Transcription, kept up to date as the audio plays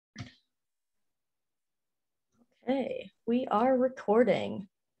Okay, we are recording.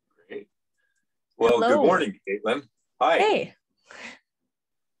 Great. Well, Hello. Good morning, Kaitlyn. Hi. Hey,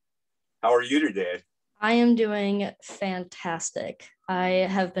 How are you today? I am doing fantastic. I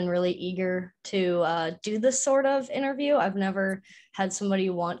have been really eager to do this sort of interview. I've never had somebody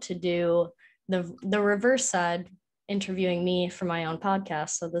want to do the reverse side, interviewing me for my own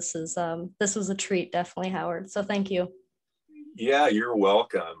podcast. So this was a treat, definitely, Howard. So thank you. Yeah, you're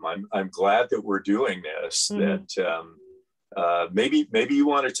welcome. I'm glad that we're doing this. Mhm. Maybe you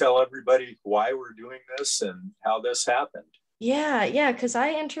want to tell everybody why we're doing this and how this happened. Yeah, because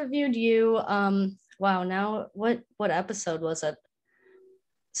I interviewed you. Wow, now what episode was it?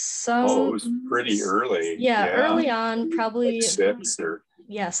 Oh, it was pretty early. Yeah, Yeah, early on, like probably, six or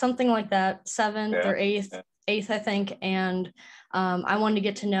yeah, something like that, seventh yeah. or eighth, I think. And I wanted to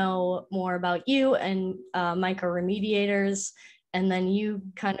get to know more about you and mycoremediators. And then you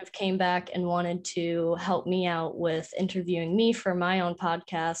kind of came back and wanted to help me out with interviewing me for my own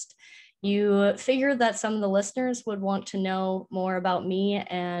podcast. You figured that some of the listeners would want to know more about me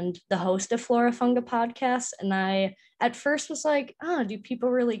and the host of Flora Funga podcast. And I at first was like, oh, do people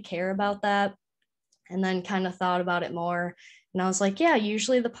really care about that? And then kind of thought about it more. And I was like, yeah,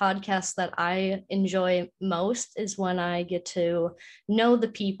 usually the podcast that I enjoy most is when I get to know the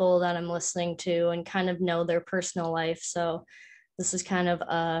people that I'm listening to and kind of know their personal life. So this is kind of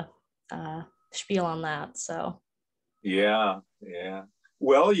a spiel on that. So, Yeah.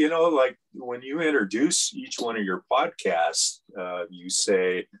 Well, like when you introduce each one of your podcasts, you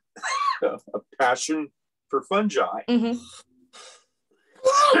say a passion for fungi. mhm.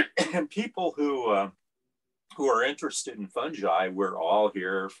 And people who are interested in fungi, we're all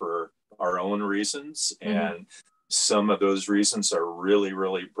here for our own reasons. And some of those reasons are really,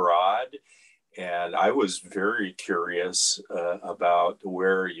 really broad. And I was very curious about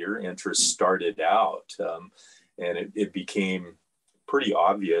where your interest started out. And it became pretty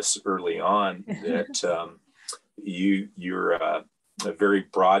obvious early on that you're a very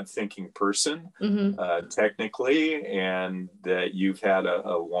broad thinking person, technically, and that you've had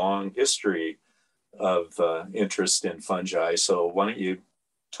a long history of interest in fungi. So why don't you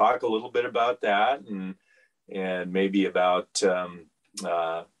talk a little bit about that and maybe about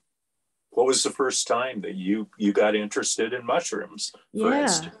what was the first time that you got interested in mushrooms, for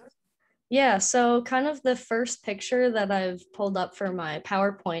instance? Yeah, so kind of the first picture that I've pulled up for my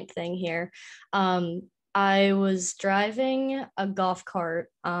PowerPoint thing here, I was driving a golf cart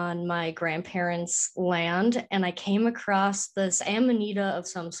on my grandparents' land and I came across this amanita of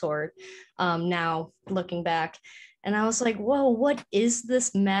some sort, now looking back. And I was like, whoa, what is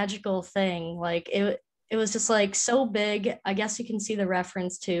this magical thing? Like it was just like so big. I guess you can see the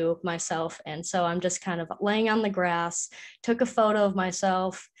reference to myself. And so I'm just kind of laying on the grass, took a photo of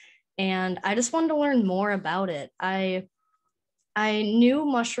myself, and I just wanted to learn more about it. I knew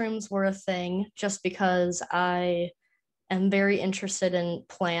mushrooms were a thing just because I am very interested in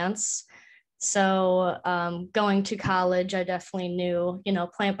plants. So going to college, I definitely knew,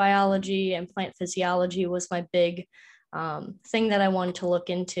 plant biology and plant physiology was my big thing that I wanted to look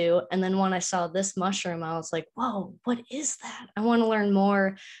into. And then when I saw this mushroom, I was like, whoa, what is that? I want to learn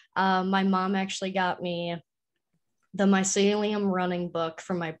more. My mom actually got me the mycelium running book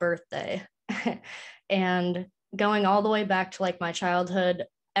for my birthday. And going all the way back to like my childhood,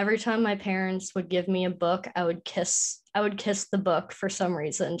 every time my parents would give me a book, I would kiss the book for some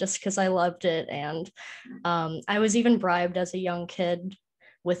reason, just because I loved it. And I was even bribed as a young kid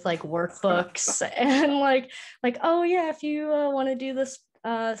with like workbooks and like, oh yeah, if you want to do this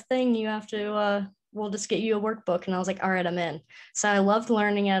thing, you have to we'll just get you a workbook. And I was like, all right, I'm in. So I loved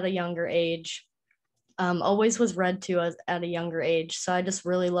learning at a younger age. Always was read to at a younger age. So I just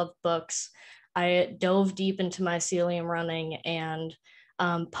really loved books. I dove deep into mycelium running and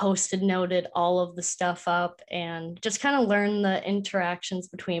posted noted all of the stuff up and just kind of learned the interactions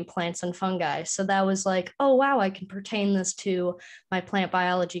between plants and fungi. So that was like, oh, wow, I can pertain this to my plant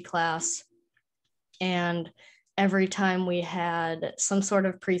biology class. And every time we had some sort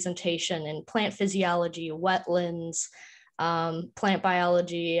of presentation in plant physiology, wetlands, plant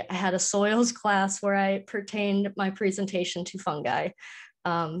biology. I had a soils class where I pertained my presentation to fungi.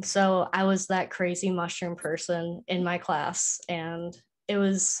 So I was that crazy mushroom person in my class, and it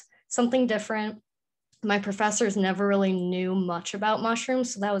was something different. My professors never really knew much about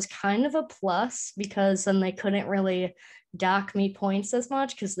mushrooms, so that was kind of a plus because then they couldn't really dock me points as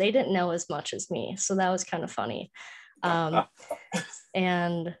much because they didn't know as much as me. So that was kind of funny. Um,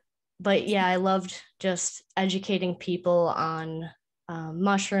 and but yeah, I loved just educating people on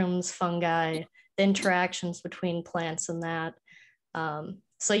mushrooms, fungi, the interactions between plants and that.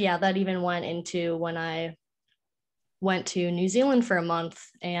 So yeah, that even went into when I went to New Zealand for a month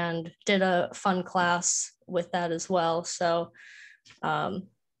and did a fun class with that as well. So I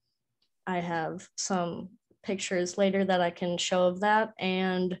have some pictures later that I can show of that,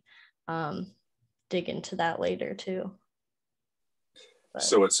 and dig into that later too. But,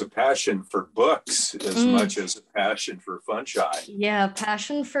 so it's a passion for books as much as a passion for fungi. Yeah,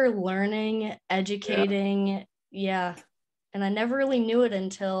 passion for learning, educating. Yeah. And I never really knew it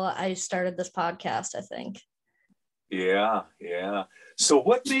until I started this podcast, I think. Yeah. So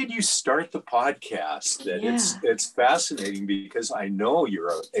what made you start the podcast? It's fascinating because I know you're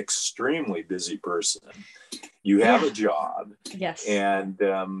an extremely busy person. You have a job. Yes. And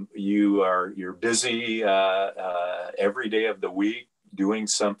you're busy every day of the week doing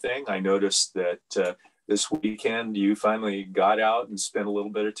something. I noticed that this weekend you finally got out and spent a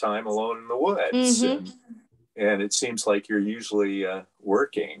little bit of time alone in the woods. And it seems like you're usually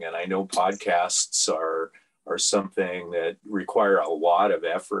working. And I know podcasts are something that require a lot of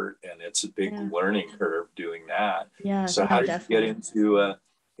effort, and it's a big learning curve doing that. Yeah. So how did you get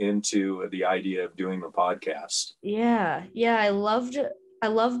into the idea of doing the podcast? Yeah, I loved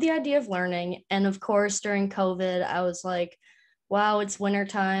the idea of learning. And of course, during COVID, I was like, wow, it's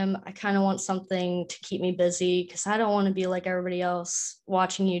wintertime. I kind of want something to keep me busy because I don't want to be like everybody else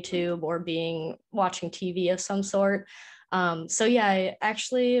watching YouTube or watching TV of some sort. So yeah, I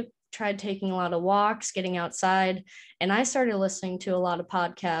actually tried taking a lot of walks, getting outside, and I started listening to a lot of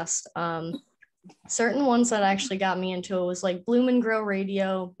podcasts. Certain ones that actually got me into it was like Bloom and Grow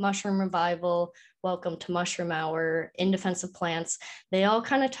Radio, Mushroom Revival, Welcome to Mushroom Hour, In Defense of Plants. They all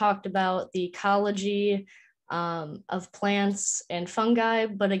kind of talked about the ecology of plants and fungi,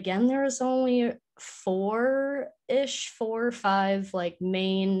 but again, there was only four or five like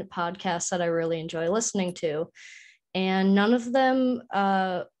main podcasts that I really enjoy listening to, and none of them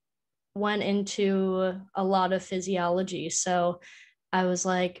went into a lot of physiology. So I was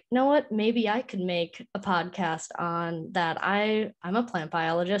like, you know what, maybe I could make a podcast on that. I'm a plant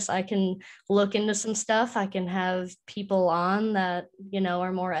biologist. I can look into some stuff. I can have people on that,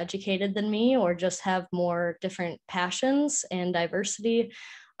 are more educated than me or just have more different passions and diversity.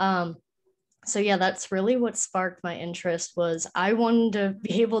 So yeah, that's really what sparked my interest. Was I wanted to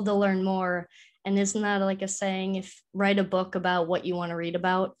be able to learn more. And isn't that like a saying, if write a book about what you want to read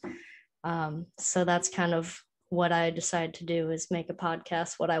about? So that's kind of what I decided to do, is make a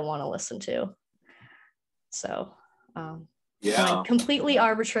podcast what I want to listen to. So like Completely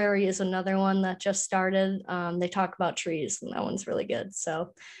Arbitrary is another one that just started. They talk about trees, and that one's really good.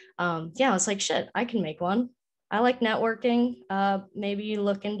 So I was like, shit, I can make one. I like networking. Maybe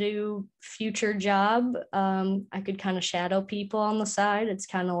look into future job. I could kind of shadow people on the side. It's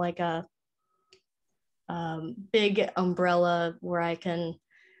kind of like a big umbrella where I can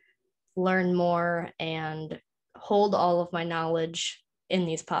learn more and hold all of my knowledge in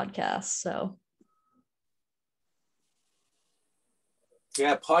these podcasts. So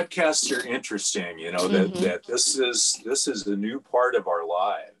yeah, podcasts are interesting, that this is a new part of our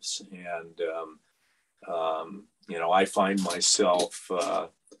lives. And I find myself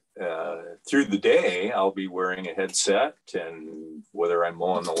through the day, I'll be wearing a headset, and whether I'm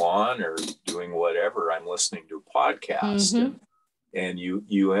mowing the lawn or doing whatever, I'm listening to a podcast. And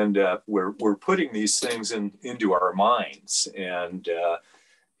you end up, we're putting these things into our minds, and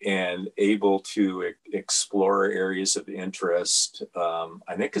able to explore areas of interest.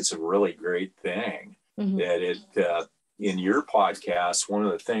 I think it's a really great thing that it in your podcast. One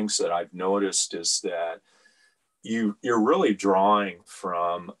of the things that I've noticed is that you're really drawing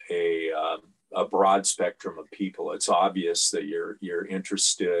from a broad spectrum of people. It's obvious that you're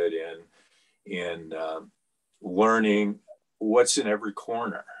interested in learning what's in every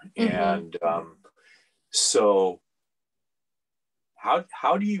corner. And so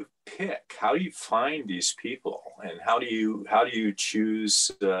how do you pick? How do you find these people, and how do you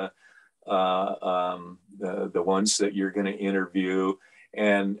choose the ones that you're going to interview,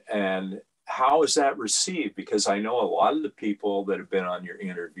 and how is that received? Because I know a lot of the people that have been on your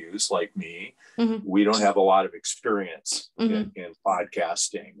interviews, like me, we don't have a lot of experience in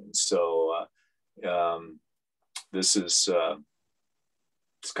podcasting, and so this is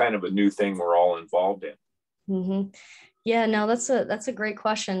it's kind of a new thing we're all involved in. Yeah, no, that's a great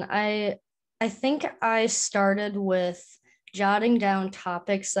question. I think I started with jotting down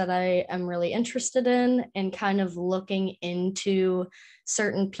topics that I am really interested in and kind of looking into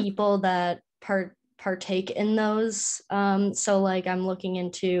certain people that partake in those. So like I'm looking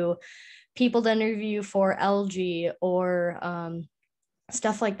into people to interview for algae or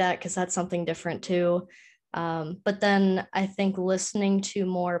stuff like that, because that's something different too. But then I think listening to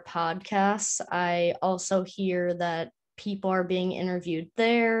more podcasts, I also hear that people are being interviewed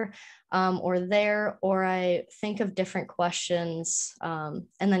there, or I think of different questions, and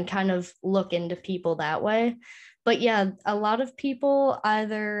then kind of look into people that way. But yeah, a lot of people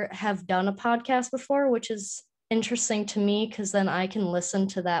either have done a podcast before, which is interesting to me because then I can listen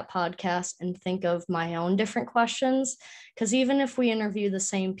to that podcast and think of my own different questions. Because even if we interview the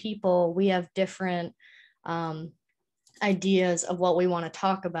same people, we have different um, ideas of what we want to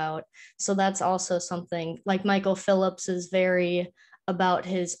talk about. So that's also something like Michael Phillips is very about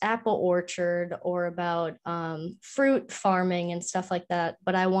his apple orchard or about fruit farming and stuff like that.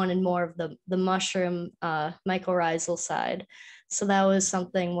 But I wanted more of the mushroom mycorrhizal side. So that was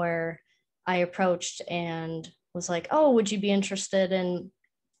something where I approached and was like, oh, would you be interested in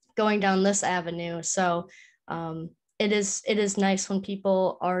going down this avenue? So it is nice when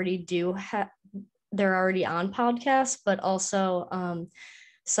people already do they're already on podcasts, but also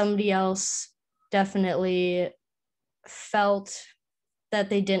somebody else definitely felt that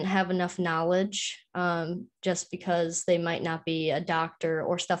they didn't have enough knowledge, just because they might not be a doctor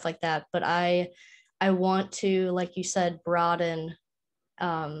or stuff like that. But I want to, like you said, broaden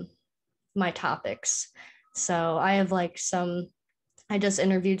um, my topics. So I have I just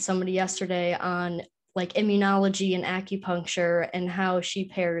interviewed somebody yesterday on like immunology and acupuncture and how she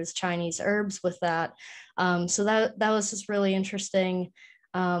pairs Chinese herbs with that. So that was just really interesting.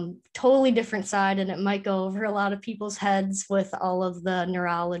 Totally different side, and it might go over a lot of people's heads with all of the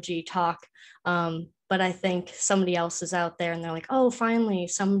neurology talk. But I think somebody else is out there and they're like, oh, finally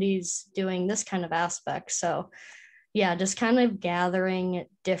somebody's doing this kind of aspect. So yeah, just kind of gathering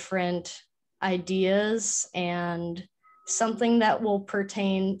different ideas and something that will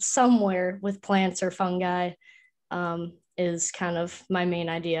pertain somewhere with plants or fungi, is kind of my main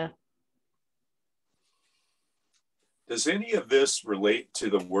idea. Does any of this relate to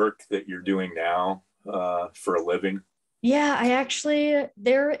the work that you're doing now for a living? Yeah,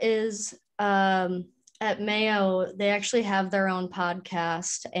 there is, at Mayo, they actually have their own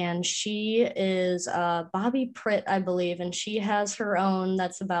podcast, and she is Bobby Pritt, I believe, and she has her own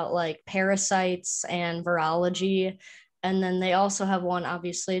that's about like parasites and virology. And then they also have one,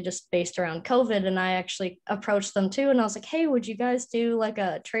 obviously, just based around COVID. And I actually approached them too. And I was like, hey, would you guys do like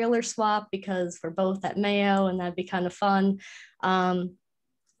a trailer swap? Because we're both at Mayo and that'd be kind of fun. Um,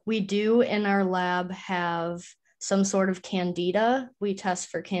 we do in our lab have some sort of candida. We test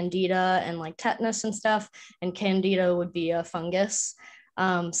for candida and like tetanus and stuff, and candida would be a fungus.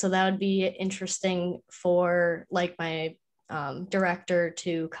 So that would be interesting for like my director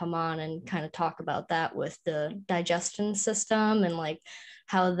to come on and kind of talk about that with the digestion system and like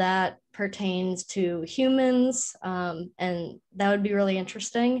how that pertains to humans. And that would be really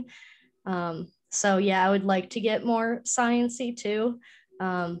interesting. So yeah, I would like to get more sciencey too.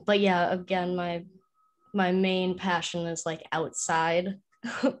 But yeah, again, my main passion is like outside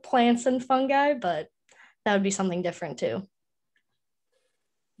plants and fungi, but that would be something different too.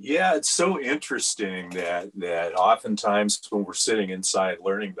 Yeah, it's so interesting that oftentimes when we're sitting inside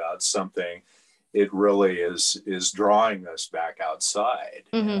learning about something, it really is drawing us back outside.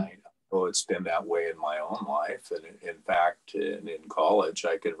 And Mm-hmm. I know it's been that way in my own life. And in fact, in college,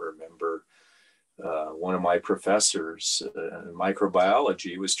 I can remember one of my professors in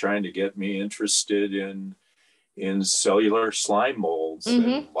microbiology was trying to get me interested in cellular slime molds Mm-hmm.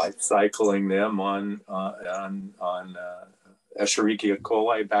 and life cycling them on Escherichia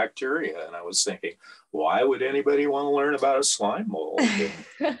coli bacteria. And I was thinking, why would anybody want to learn about a slime mold?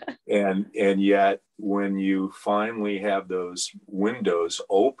 And yet, when you finally have those windows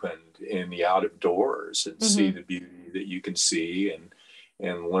opened in the out of doors and see Mm-hmm. the beauty that you can see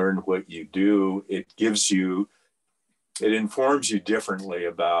and learn what you do, it informs you differently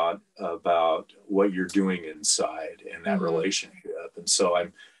about what you're doing inside and that Mm-hmm. relationship. And so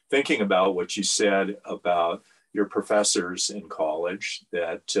I'm thinking about what you said about your professors in college,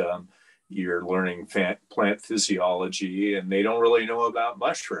 that you're learning plant physiology and they don't really know about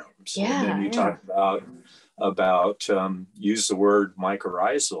mushrooms. And then Yeah, you yeah. talk about use the word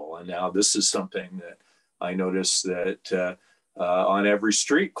mycorrhizal, and now this is something that I noticed that on every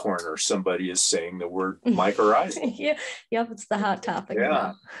street corner, somebody is saying the word mycorrhizal. Yeah, yep, it's the hot topic Yeah,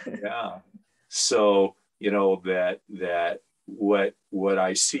 now. yeah. So that what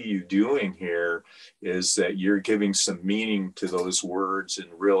I see you doing here is that you're giving some meaning to those words and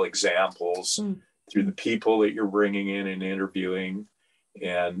real examples Mm. through the people that you're bringing in and interviewing,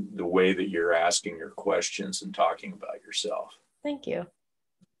 and the way that you're asking your questions and talking about yourself. Thank you.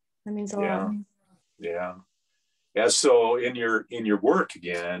 That means a lot. Yeah, yeah. Yeah, so in your work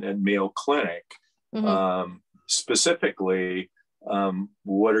again at Mayo Clinic, Mm-hmm. Specifically,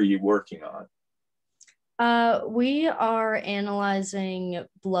 what are you working on? We are analyzing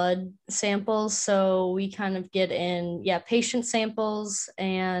blood samples. So we kind of get in, patient samples,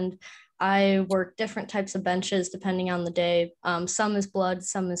 and I work different types of benches depending on the day. Some is blood,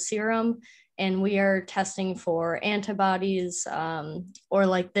 some is serum, and we are testing for antibodies, or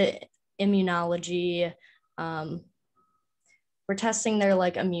like the immunology. We're testing their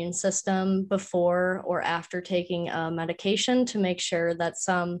like immune system before or after taking a medication to make sure that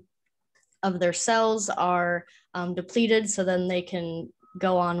some of their cells are depleted, so then they can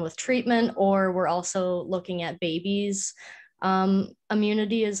go on with treatment. Or we're also looking at babies'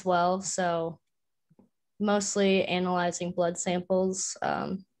 immunity as well. So mostly analyzing blood samples,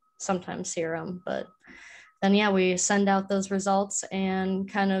 sometimes serum, but then we send out those results and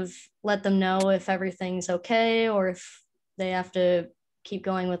kind of let them know if everything's okay or if they have to keep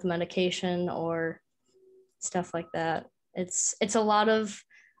going with medication or stuff like that. It's a lot of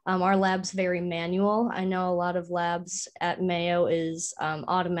our lab's very manual. I know a lot of labs at Mayo is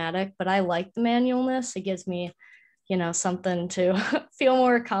automatic, but I like the manualness. It gives me, something to feel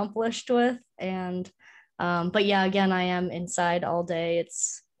more accomplished with. And but yeah, again, I am inside all day.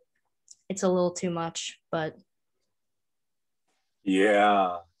 It's a little too much, but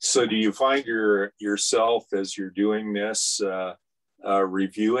yeah. So do you find yourself as you're doing this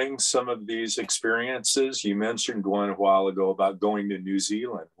reviewing some of these experiences? You mentioned one a while ago about going to New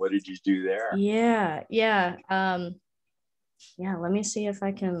Zealand. What did you do there? Yeah. Let me see if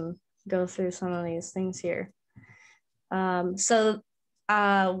I can go through some of these things here. So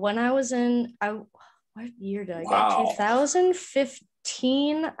when I was what year did I go?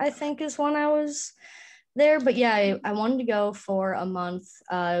 2015, I think, is when I was there. But yeah, I wanted to go for a month.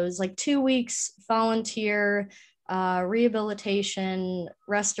 It was like 2 weeks volunteer, rehabilitation,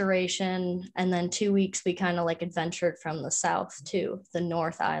 restoration, and then 2 weeks we kind of like adventured from the south to the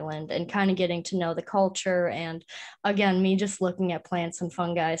North Island and kind of getting to know the culture. And again, me just looking at plants and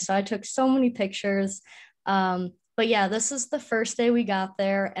fungi. So I took so many pictures. But yeah, this is the first day we got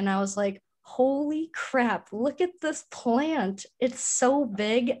there, and I was like, holy crap, look at this plant. It's so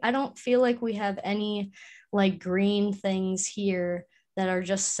big. I don't feel like we have any like green things here that are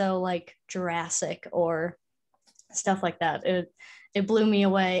just so like Jurassic or stuff like that. It blew me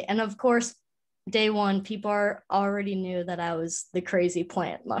away. And of course, day one, people already knew that I was the crazy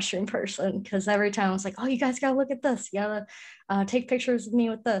plant mushroom person, because every time I was like, oh, you guys gotta look at this. You gotta take pictures of me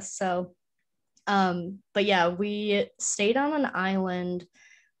with this. So but yeah, we stayed on an island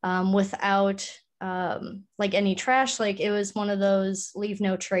without like any trash. Like it was one of those leave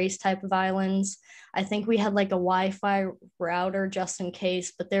no trace type of islands. I think we had like a Wi-Fi router just in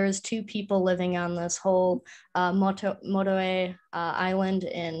case, but there was 2 people living on this whole Motoe island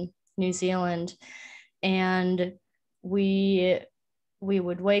in New Zealand. And we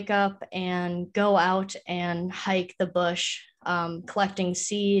would wake up and go out and hike the bush, collecting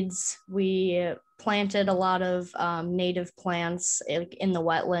seeds. We planted a lot of native plants in the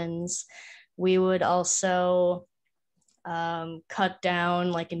wetlands. We would also cut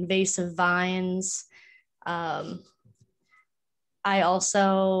down like invasive vines. I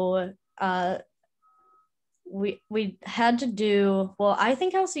also we had to do, well, I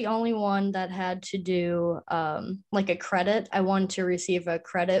think I was the only one that had to do like a credit. I wanted to receive a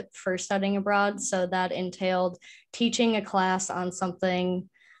credit for studying abroad, so that entailed teaching a class on something,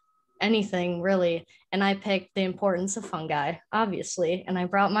 anything really. And I picked the importance of fungi, obviously, and I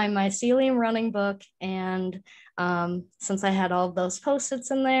brought my mycelium running book. And since I had all of those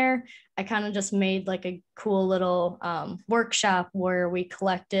post-its in there, I kind of just made like a cool little workshop where we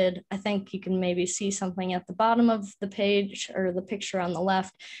collected, I think you can maybe see something at the bottom of the page or the picture on the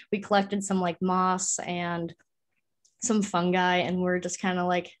left. We collected some like moss and some fungi, and we're just kind of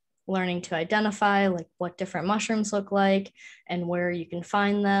like learning to identify like what different mushrooms look like and where you can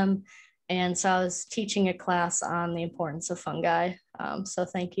find them. And so I was teaching a class on the importance of fungi. So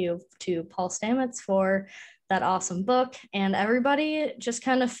thank you to Paul Stamets for that awesome book. And everybody just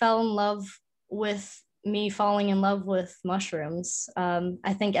kind of fell in love with me falling in love with mushrooms.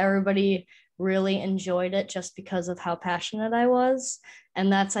 I think everybody really enjoyed it just because of how passionate I was.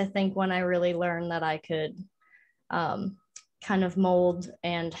 And that's, I think, when I really learned that I could kind of mold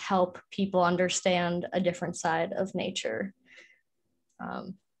and help people understand a different side of nature.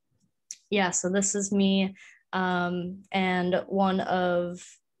 So this is me and one of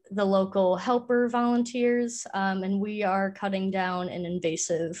the local helper volunteers, and we are cutting down an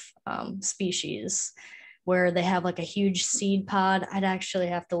invasive species where they have like a huge seed pod. I'd actually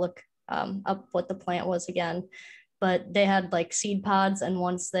have to look up what the plant was again, but they had like seed pods, and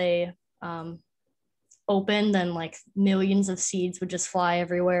once they opened, then like millions of seeds would just fly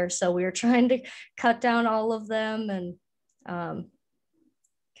everywhere. So we were trying to cut down all of them and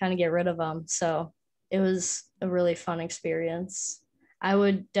kind of get rid of them. So it was a really fun experience. I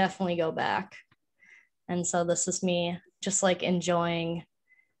would definitely go back. And so this is me just like enjoying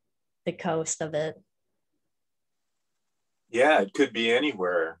the coast of it. Yeah, it could be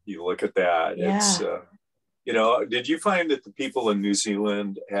anywhere you look at that. Yeah. It's, did you find that the people in New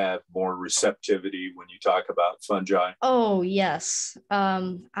Zealand have more receptivity when you talk about fungi? Oh, yes.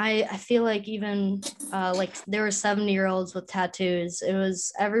 I feel like even like there were 70-year-olds with tattoos.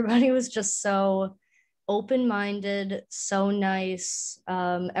 Everybody was just so open-minded, so nice.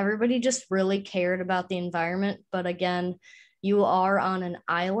 Everybody just really cared about the environment. But again, you are on an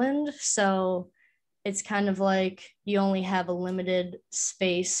island, so it's kind of like you only have a limited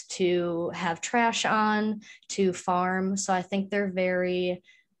space to have trash on, to farm. So I think they're very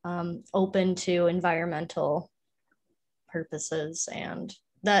open to environmental purposes, and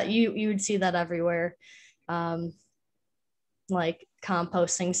that you would see that everywhere, like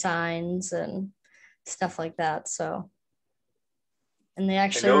composting signs and stuff like that. So, and they I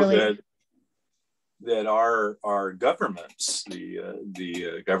actually know really that our governments,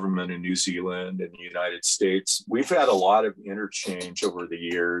 the government in New Zealand and the United States, we've had a lot of interchange over the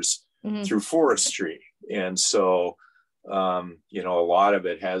years through forestry, and so a lot of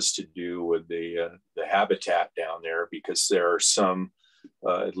it has to do with the habitat down there, because there are some,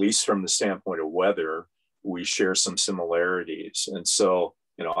 at least from the standpoint of weather, we share some similarities, and so.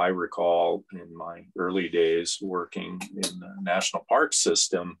 I recall in my early days working in the national park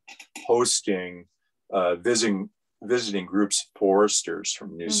system, hosting visiting groups of foresters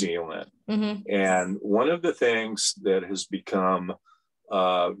from New Zealand. And one of the things that has become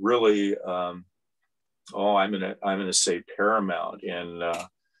really, I'm gonna say paramount in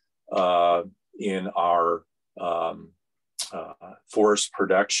our forest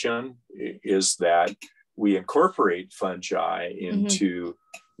production is that we incorporate fungi into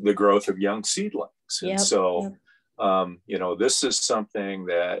the growth of young seedlings. And so, this is something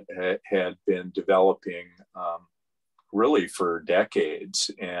that had been developing really for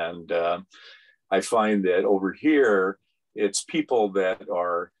decades. And I find that over here, it's people that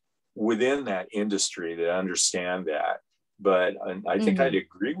are within that industry that understand that. But I think I'd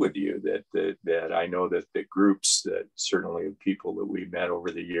agree with you that I know that the groups, that certainly the people that we met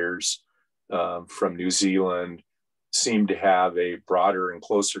over the years from New Zealand, seem to have a broader and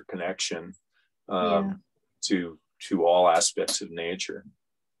closer connection to all aspects of nature.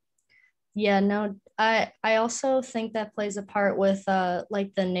 Yeah, no, I also think that plays a part with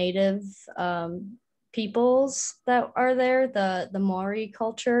like the native peoples that are there, the Maori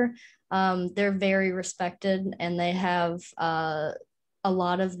culture. They're very respected, and they have a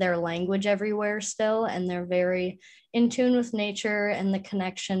lot of their language everywhere still, and they're very in tune with nature and the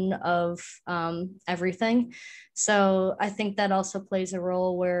connection of everything. So I think that also plays a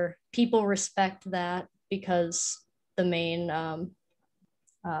role where people respect that, because the main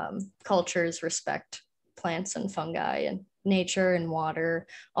cultures respect plants and fungi and nature and water,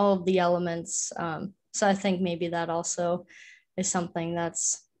 all of the elements. So I think maybe that also is something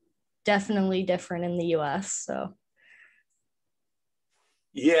that's definitely different in the US. So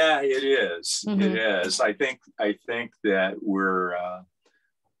yeah, it is. It is. I think that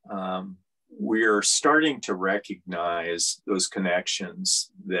we're starting to recognize those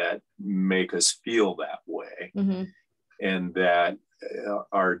connections that make us feel that way, and that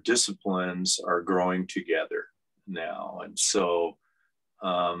our disciplines are growing together now. And so,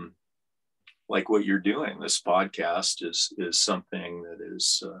 like what you're doing, this podcast is something that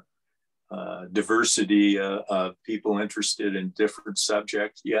is diversity of people interested in different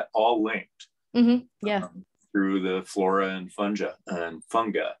subjects, yet all linked through the flora and funga.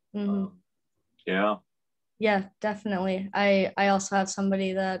 Yeah, definitely. I also have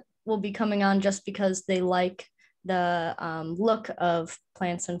somebody that will be coming on just because they like the look of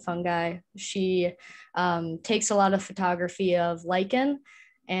plants and fungi. She takes a lot of photography of lichen,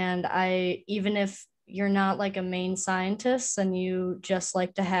 and even if you're not like a main scientist and you just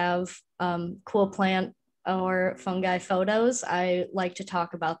like to have cool plant or fungi photos, I like to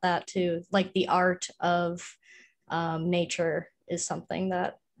talk about that too. Like the art of nature is something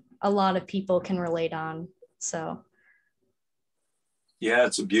that a lot of people can relate on. So yeah,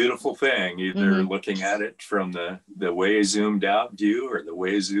 it's a beautiful thing, either looking at it from the way zoomed out view or the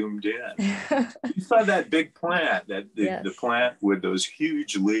way zoomed in. You saw that big plant, the plant with those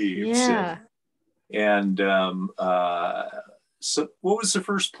huge leaves. Yeah. And so what was the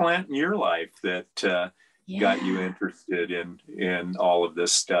first plant in your life that got you interested in all of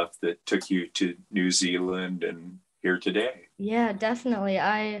this stuff that took you to New Zealand and here today. Yeah, definitely.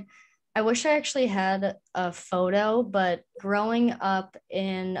 I wish I actually had a photo, but growing up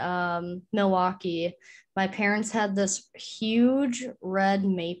in Milwaukee, my parents had this huge red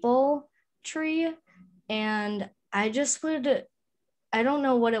maple tree, and I don't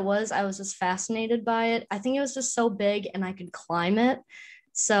know what it was. I was just fascinated by it. I think it was just so big and I could climb it.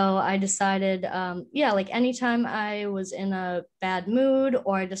 So I decided, yeah, like anytime I was in a bad mood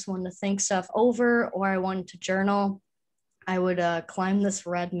or I just wanted to think stuff over or I wanted to journal, I would climb this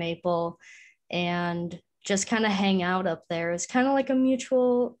red maple and just kind of hang out up there. It's kind of like a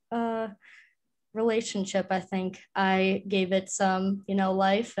mutual relationship. I think I gave it some,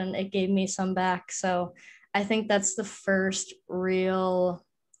 life and it gave me some back. So I think that's the first real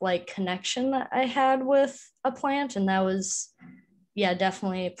like connection that I had with a plant. And that was, yeah,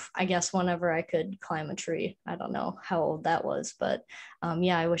 definitely, I guess, whenever I could climb a tree. I don't know how old that was, but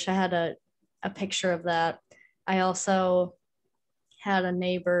yeah, I wish I had a picture of that. I also had a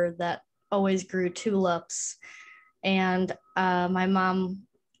neighbor that always grew tulips. And my mom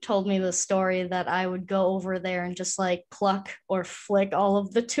told me the story that I would go over there and just like pluck or flick all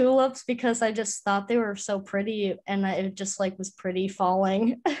of the tulips because I just thought they were so pretty and it just like was pretty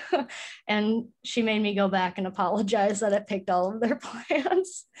falling. And she made me go back and apologize that I picked all of their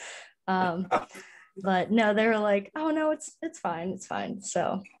plants. But no, they were like, oh no, it's fine. It's fine.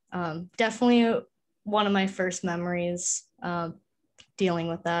 So definitely one of my first memories dealing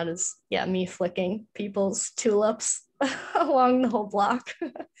with that is, yeah, me flicking people's tulips along the whole block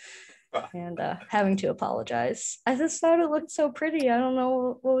and having to apologize. I just thought it looked so pretty. I don't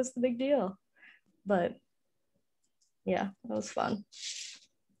know what was the big deal, but yeah, it was fun.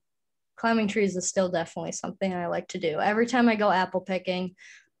 Climbing trees is still definitely something I like to do. Every time I go apple picking,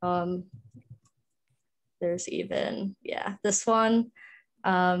 there's even, yeah, this one,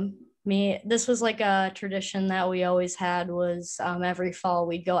 this was like a tradition that we always had was every fall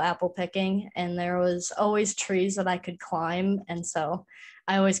we'd go apple picking and there was always trees that I could climb. And so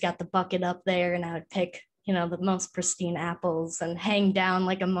I always got the bucket up there and I would pick, the most pristine apples and hang down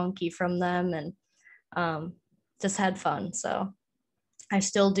like a monkey from them and just had fun. So I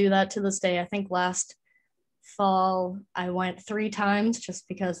still do that to this day. I think last fall I went 3 times just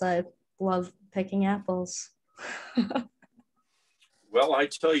because I love picking apples. Well, I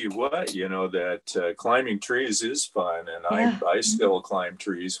tell you what, that climbing trees is fun, and Yeah. I still climb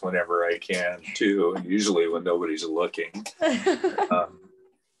trees whenever I can too, and usually when nobody's looking.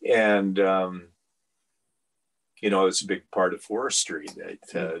 And it's a big part of forestry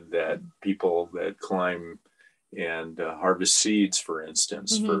that people that climb and harvest seeds, for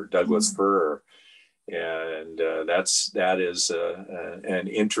instance, for Douglas fir, and that is an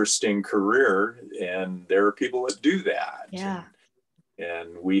interesting career, and there are people that do that. Yeah.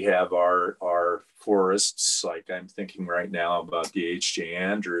 And we have our forests, like I'm thinking right now about the H.J.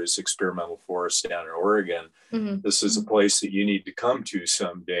 Andrews Experimental Forest down in Oregon. This is a place that you need to come to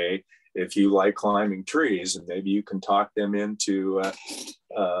someday if you like climbing trees, and maybe you can talk them into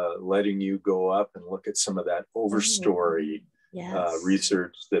letting you go up and look at some of that overstory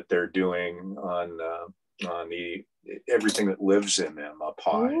research that they're doing on the everything that lives in them up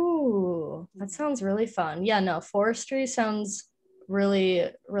high. Ooh, that sounds really fun. Yeah, no, forestry sounds really,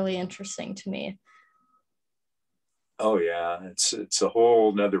 really interesting to me. Oh yeah, it's a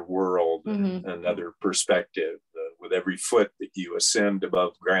whole nother world, another perspective. With every foot that you ascend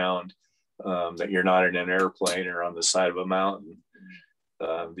above ground, that you're not in an airplane or on the side of a mountain.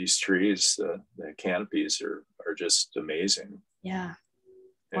 These trees, the canopies are just amazing. Yeah.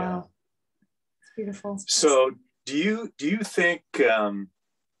 Wow. It's beautiful. So do you think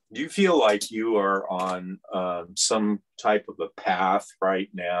do you feel like you are on some type of a path right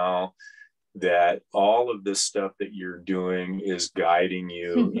now that all of this stuff that you're doing is guiding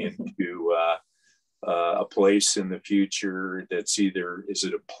you into a place in the future that's either, is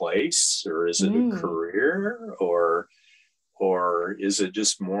it a place or is it a career or is it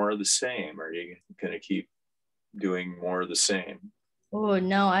just more of the same? Are you going to keep doing more of the same? Oh,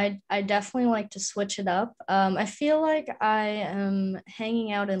 no, I definitely like to switch it up. I feel like I am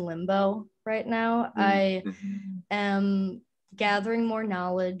hanging out in limbo right now. I am gathering more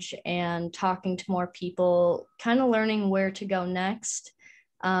knowledge and talking to more people, kind of learning where to go next.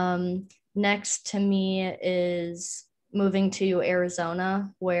 Next to me is moving to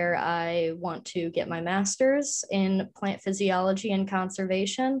Arizona, where I want to get my master's in plant physiology and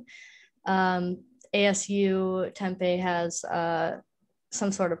conservation. ASU Tempe has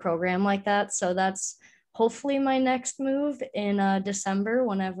some sort of program like that. So that's hopefully my next move in December,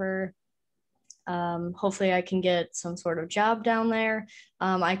 whenever Hopefully I can get some sort of job down there.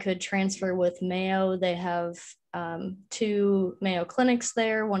 I could transfer with Mayo. They have 2 Mayo clinics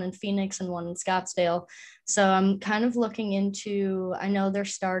there, one in Phoenix and one in Scottsdale. So I'm kind of looking into, I know they're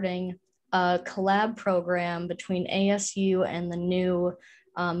starting a collab program between ASU and the new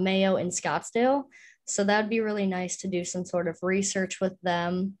Mayo in Scottsdale. So that'd be really nice to do some sort of research with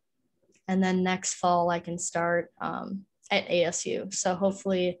them. And then next fall, I can start at ASU. So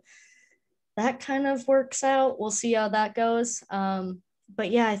hopefully that kind of works out. We'll see how that goes. But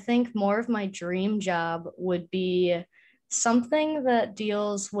yeah, I think more of my dream job would be something that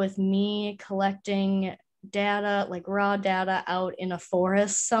deals with me collecting data, like raw data out in a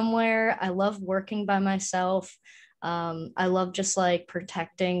forest somewhere. I love working by myself. I love just like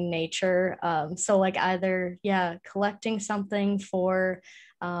protecting nature. So like either, yeah, collecting something for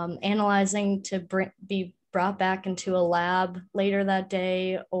analyzing to be brought back into a lab later that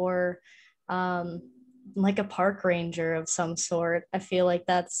day, or like a park ranger of some sort. I feel like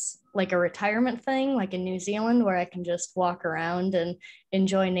that's like a retirement thing, like in New Zealand, where I can just walk around and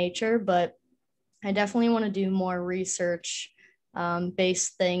enjoy nature. But I definitely want to do more research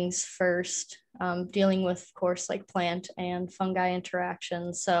based things first, dealing with, of course, like plant and fungi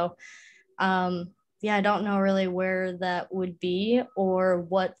interactions. So yeah, I don't know really where that would be or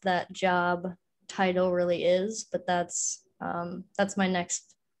what that job title really is, but that's my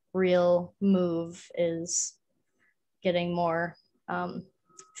next real move, is getting more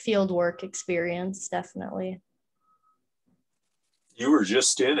field work experience, definitely. You were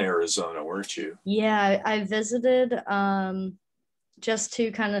just in Arizona, weren't you? Yeah, I visited just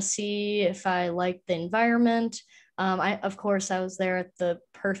to kind of see if I liked the environment. Of course, I was there at the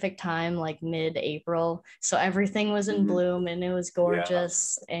perfect time, like mid-April. So everything was in bloom and it was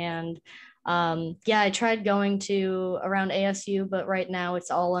gorgeous. Yeah. And yeah, I tried going to around ASU, but right now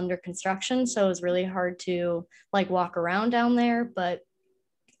it's all under construction. So it was really hard to like walk around down there. But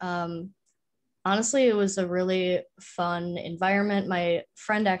honestly, it was a really fun environment. My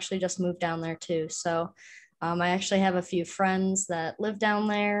friend actually just moved down there too. So I actually have a few friends that live down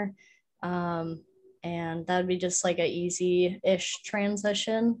there. And that'd be just like a easy-ish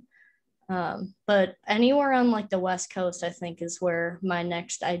transition. But anywhere on like the West Coast, I think is where my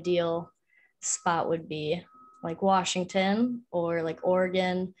next ideal spot would be, like Washington or like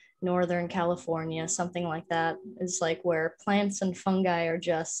Oregon, Northern California, something like that is like where plants and fungi are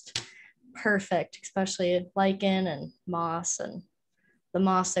just perfect, especially lichen and moss, and the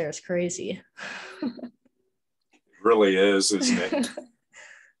moss there is crazy. It really is, isn't it?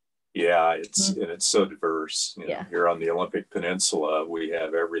 Yeah, and it's so diverse. You know, here on the Olympic Peninsula, we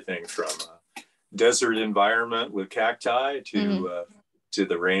have everything from a desert environment with cacti to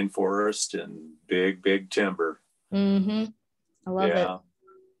the rainforest and big timber. I love it.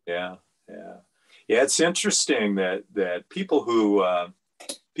 Yeah. It's interesting that people who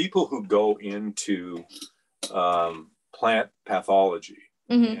go into plant pathology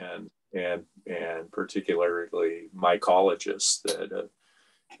and particularly mycologists, that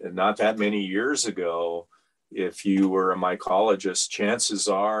not that many years ago, if you were a mycologist, chances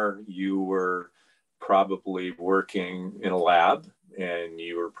are you were probably working in a lab and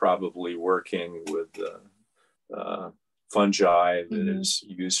you were probably working with fungi that is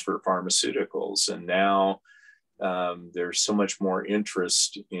used for pharmaceuticals. And now there's so much more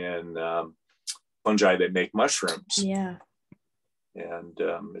interest in fungi that make mushrooms. Yeah. And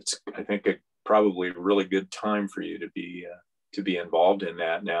it's, I think, probably a really good time for you to be involved in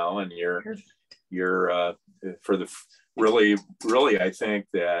that now. And you're for the really, I think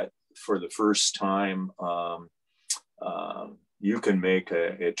that for the first time, you can make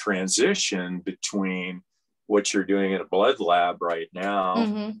a transition between what you're doing in a blood lab right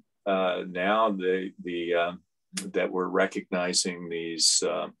now. Now that we're recognizing these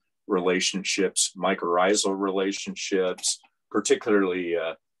relationships, mycorrhizal relationships, particularly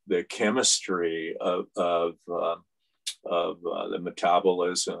the chemistry of the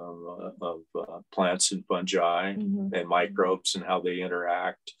metabolism of plants and fungi and microbes and how they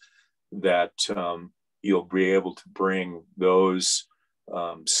interact, that you'll be able to bring those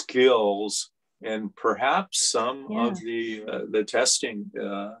skills and perhaps some of the testing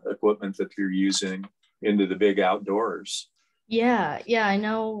equipment that you're using into the big outdoors. Yeah, I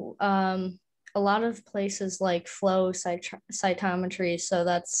know a lot of places like flow cytometry, so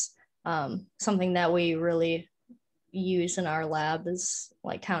that's something that we really use in our lab, is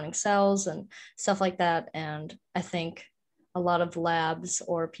like counting cells and stuff like that. And I think a lot of labs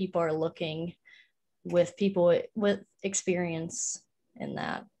or people are looking with people with experience in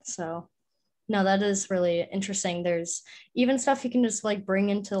that. So No, that is really interesting. There's even stuff you can just like bring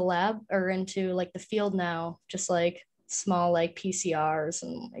into the lab or into like the field now, just like small like PCRs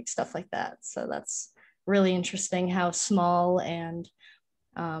and like stuff like that. So that's really interesting how small and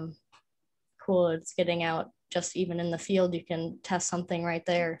um, cool it's getting out. Just even in the field, you can test something right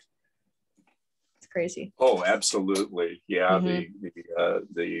there. It's crazy. Oh, absolutely. Yeah, Mm-hmm.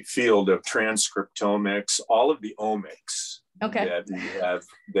 the field of transcriptomics, all of the omics Okay.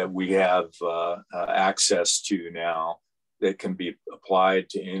 that we have access to now that can be applied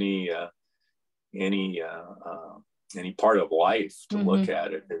to any any part of life to look Mm-hmm.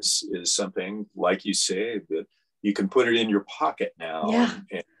 at it is something, like you say, that you can put it in your pocket now, Yeah.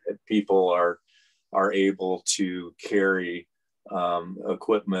 and people are able to carry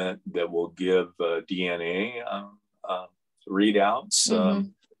equipment that will give DNA readouts Mm-hmm.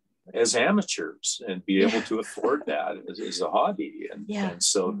 as amateurs and be able Yeah. to afford that as a hobby. Yeah. And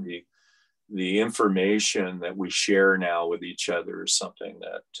so the information that we share now with each other is something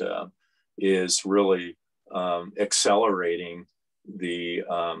that is really accelerating the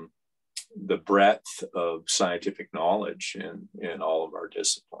breadth of scientific knowledge in all of our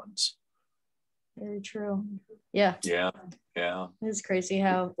disciplines. Very true. Yeah. Yeah. Yeah. It's crazy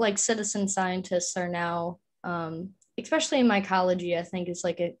how like citizen scientists are now, especially in mycology, I think is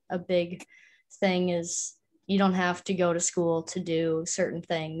like a big thing is you don't have to go to school to do certain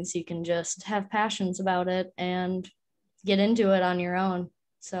things. You can just have passions about it and get into it on your own.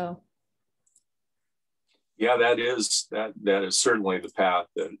 So Yeah, that is certainly the path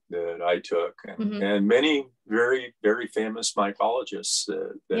that I took, mm-hmm. and many very very famous mycologists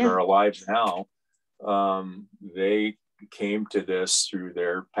that Yeah. are alive now. They came to this through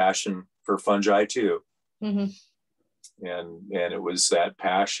their passion for fungi too, Mm-hmm. and it was that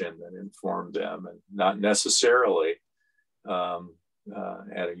passion that informed them, and not necessarily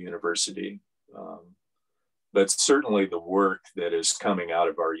at a university. But certainly the work that is coming out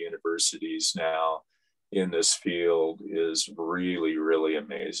of our universities now in this field is really, really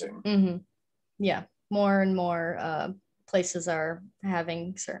amazing. Mm-hmm. Yeah, more and more places are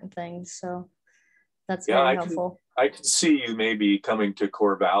having certain things, so that's Yeah, very helpful. I can see you maybe coming to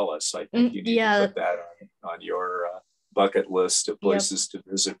Corvallis. I think you need to Yeah. put that on your bucket list of Yep. places to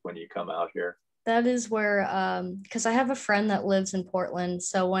visit when you come out here. That is where because I have a friend that lives in Portland,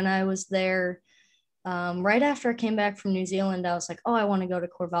 so when I was there right after I came back from New Zealand, I was like, oh, I want to go to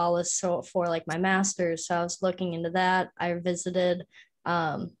Corvallis so for like my master's. So I was looking into that. I visited.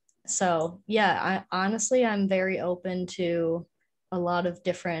 Um, so yeah, I honestly I'm very open to a lot of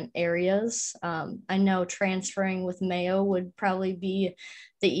different areas. I know transferring with Mayo would probably be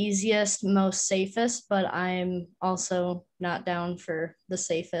the easiest, most safest, but I'm also not down for the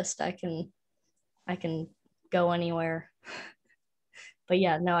safest. I can go anywhere. But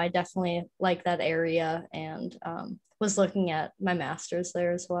yeah, no, I definitely like that area and was looking at my master's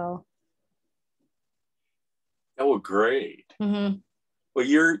there as well. Oh, great. Mm-hmm. Well,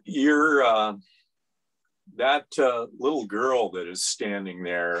 you're that little girl that is standing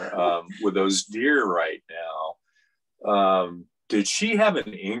there with those deer right now. Did she have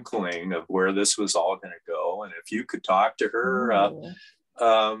an inkling of where this was all going to go? And if you could talk to her,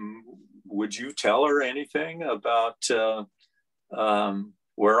 would you tell her anything about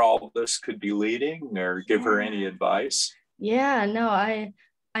where all this could be leading, or give her any advice? Yeah, no, I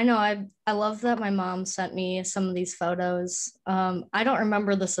know I love that my mom sent me some of these photos. I don't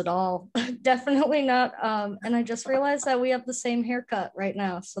remember this at all. Definitely not. And I just realized that we have the same haircut right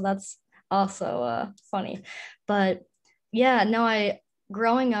now, so that's also funny. But yeah, no, I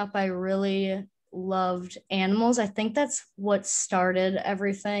growing up I really loved animals. I think that's what started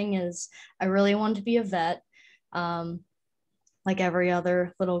everything is I really wanted to be a vet. Um, like every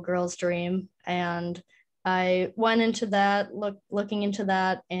other little girl's dream. And I went into that, looking into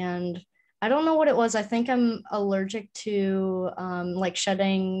that, and I don't know what it was. I think I'm allergic to like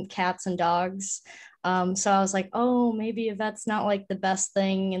shedding cats and dogs. So I was like, oh, maybe a vet's not like the best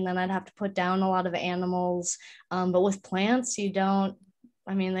thing. And then I'd have to put down a lot of animals. But with plants, you don't,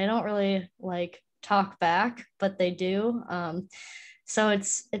 I mean, they don't really like talk back, but they do. So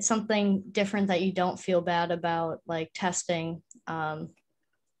it's something different that you don't feel bad about like testing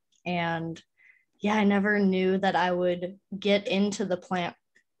and yeah, I never knew that I would get into the plant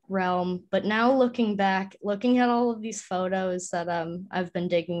realm. But now looking back, looking at all of these photos that I've been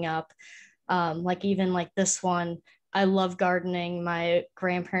digging up, like even like this one, I love gardening. My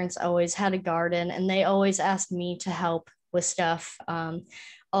grandparents always had a garden and they always asked me to help with stuff.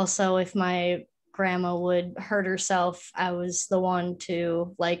 Also, if my grandma would hurt herself, I was the one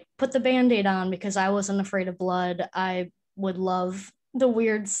to like put the band-aid on because I wasn't afraid of blood. I would love the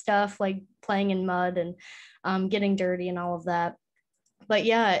weird stuff like playing in mud and getting dirty and all of that. But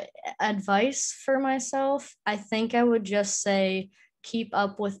yeah, advice for myself, I think I would just say keep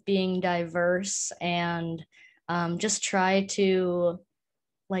up with being diverse and just try to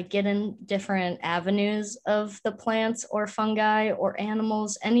like get in different avenues of the plants or fungi or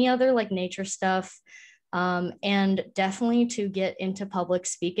animals, any other like nature stuff. And definitely to get into public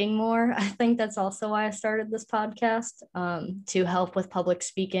speaking more. I think that's also why I started this podcast, to help with public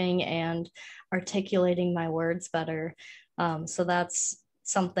speaking and articulating my words better. So that's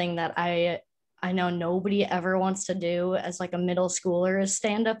something that I know nobody ever wants to do as like a middle schooler, is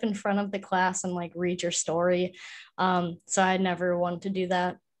stand up in front of the class and like read your story. So I never wanted to do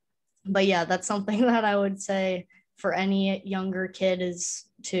that. But yeah, that's something that I would say for any younger kid is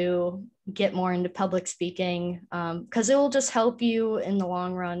to get more into public speaking, because it will just help you in the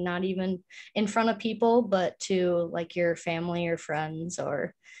long run, not even in front of people, but to like your family or friends,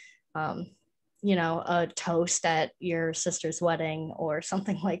 or um, a toast at your sister's wedding or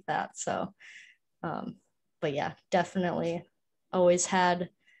something like that. So but yeah, definitely always had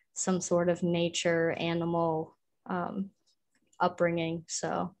some sort of nature animal upbringing.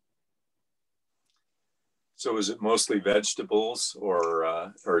 So is it mostly vegetables,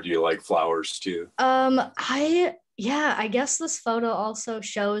 or do you like flowers too? I guess this photo also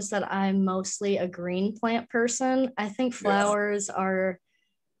shows that I'm mostly a green plant person. I think Yeah. flowers are,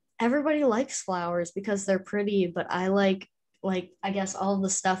 everybody likes flowers because they're pretty, but I like I guess all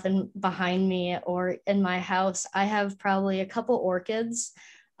the stuff in behind me or in my house. I have probably a couple orchids,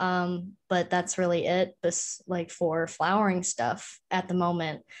 but that's really it. This like for flowering stuff at the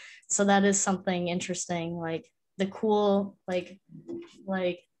moment. So that is something interesting. Like the cool like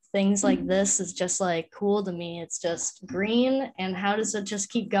things like this is just like cool to me. It's just green, and how does it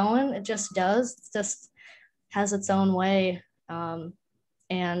just keep going? It just does. It just has its own way.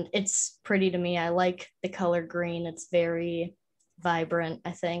 And it's pretty to me. I like the color green. It's very vibrant,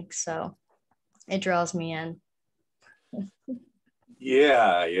 I think. So it draws me in.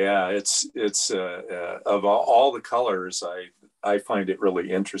 Yeah. It's of all the colors, I find it really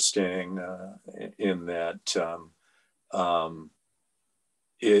interesting in that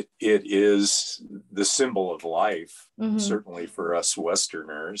it is the symbol of life, Mm-hmm. certainly for us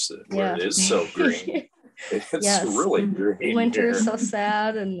Westerners, where Yeah. it is so green. It's Yes. really green Winter is here. so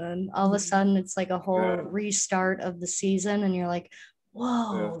sad. And then all of a sudden it's like a whole Yeah, restart of the season. And you're like, yeah.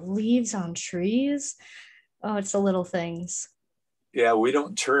 whoa, leaves on trees. Oh, it's the little things. Yeah, we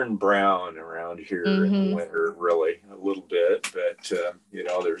don't turn brown around here in the Mm-hmm. winter, really, a little bit, but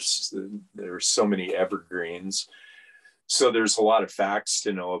there's so many evergreens. So there's a lot of facts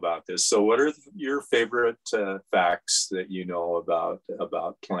to know about this. So what are your favorite facts that you know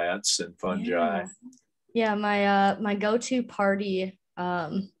about plants and fungi? Yeah. Yeah, my go-to party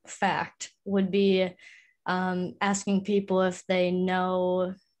fact would be asking people if they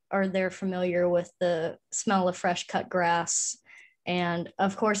know or they're familiar with the smell of fresh cut grass. And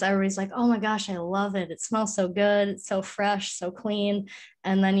of course, everybody's like, oh my gosh, I love it. It smells so good. It's so fresh, so clean.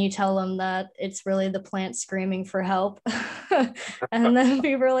 And then you tell them that it's really the plant screaming for help. And then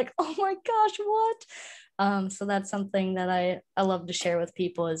people are like, oh my gosh, what? So that's something that I love to share with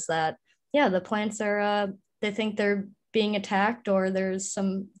people, is that, yeah, the plants are, they think they're being attacked, or there's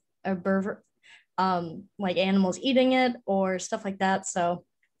some a like animals eating it or stuff like that. So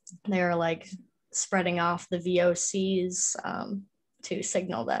they're like spreading off the VOCs to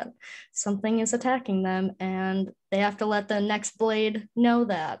signal that something is attacking them, and they have to let the next blade know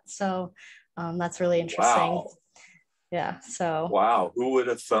that. So that's really interesting. Wow. Yeah. So Wow. Who would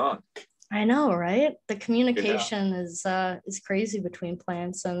have thunk? I know, right? The Yeah. communication is crazy between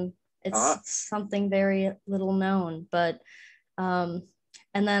plants, and it's Huh. something very little known. But um,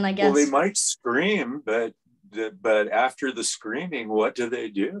 and then I Well, they guess might scream, but after the screaming, what do they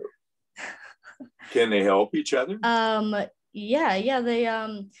do? Can they help each other? um, yeah, they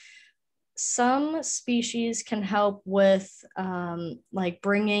some species can help with like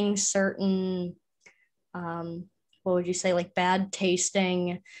bringing certain what would you say, like bad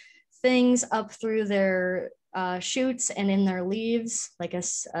tasting things up through their shoots and in their leaves, like a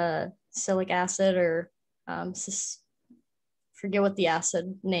silic acid or forget what the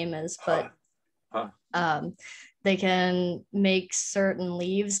acid name is, Huh. but Huh. um, they can make certain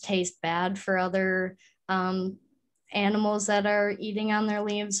leaves taste bad for other um, animals that are eating on their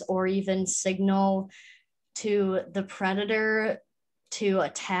leaves, or even signal to the predator to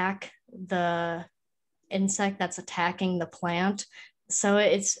attack the insect that's attacking the plant. So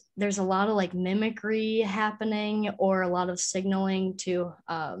there's a lot of like mimicry happening, or a lot of signaling to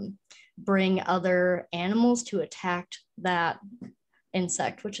bring other animals to attack that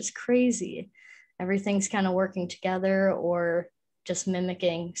insect, which is crazy. Everything's kind of working together or just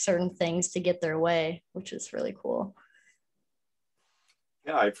mimicking certain things to get their way, which is really cool.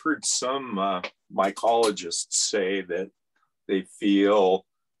 Yeah, I've heard some mycologists say that they feel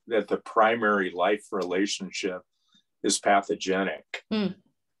that the primary life relationship is pathogenic. Do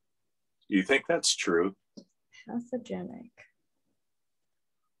you think that's true? Pathogenic.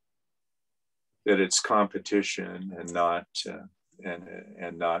 That it's competition and not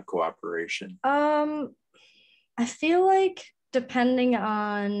and not cooperation. I feel like depending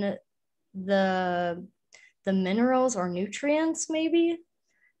on the minerals or nutrients, maybe.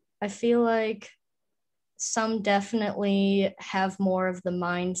 I feel like some definitely have more of the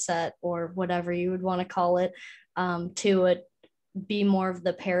mindset or whatever you would want to call it, to it be more of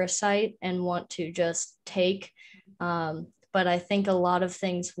the parasite and want to just take. But I think a lot of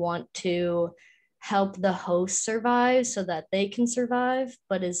things want to help the host survive so that they can survive.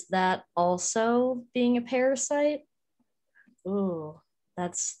 But is that also being a parasite? Ooh,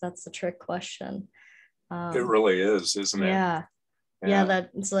 that's the trick question. It really is, isn't it? Yeah. Yeah, that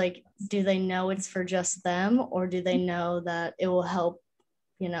it's like, do they know it's for just them, or do they know that it will help,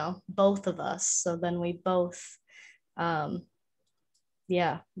 both of us? So then we both,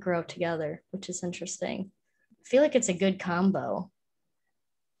 grow together, which is interesting. I feel like it's a good combo,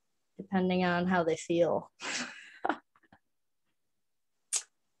 depending on how they feel.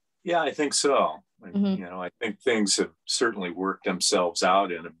 Yeah, I think so. I think things have certainly worked themselves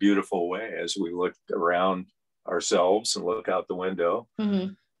out in a beautiful way as we look around ourselves and look out the window.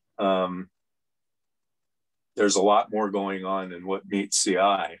 There's a lot more going on than what meets the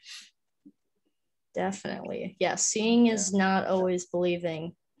eye. Definitely. Yeah, seeing is not always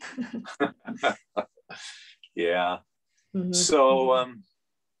believing. Yeah. So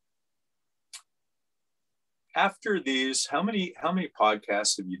after these, how many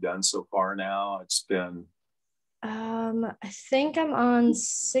podcasts have you done so far now? It's been I think I'm on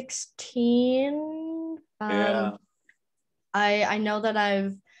 16. I know that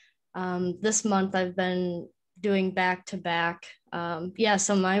I've this month I've been doing back to back.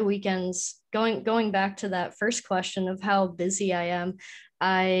 So my weekends, going back to that first question of how busy I am,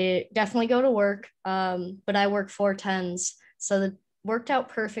 I definitely go to work, but I work 4/10s, so that worked out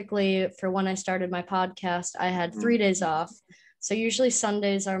perfectly for when I started my podcast. I had 3 days off, so usually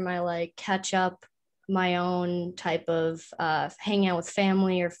Sundays are my like catch up, my own type of hang out with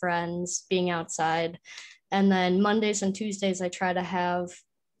family or friends, being outside. And then Mondays and Tuesdays, I try to have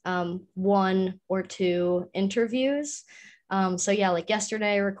 1 or 2 interviews. Like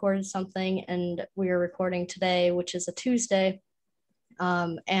yesterday I recorded something, and we are recording today, which is a Tuesday.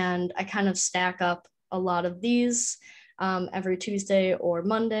 And I kind of stack up a lot of these every Tuesday or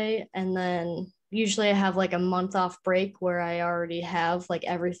Monday. And then usually I have like a month off break where I already have like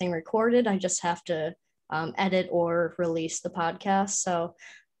everything recorded. I just have to edit or release the podcast. So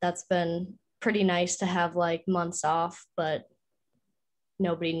that's been pretty nice to have like months off, but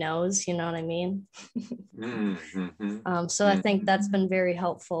nobody knows, you know what I mean? So I think that's been very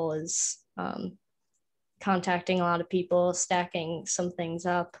helpful, is contacting a lot of people, stacking some things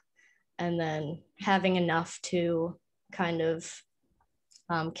up, and then having enough to kind of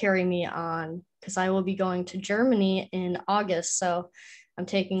carry me on, because I will be going to Germany in August. So I'm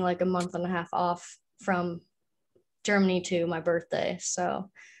taking like a month and a half off from Germany to my birthday.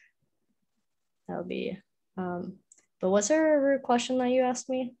 So that'll be, but was there a question that you asked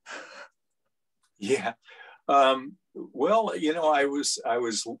me? Yeah. Well, I was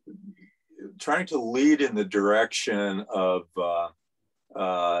trying to lead in the direction of,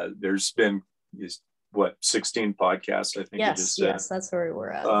 there's been 16 podcasts, I think. Yes, that's where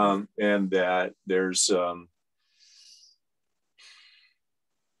we're at. And that there's,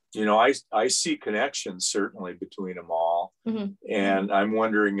 I see connections certainly between them all. And I'm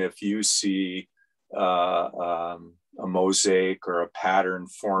wondering if you see a mosaic or a pattern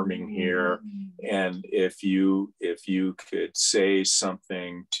forming here, and if you could say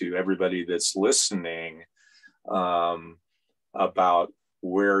something to everybody that's listening about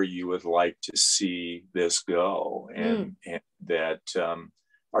where you would like to see this go, and that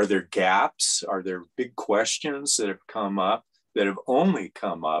are there gaps, are there big questions that have come up, that have only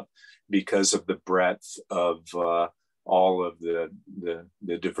come up because of the breadth of all of the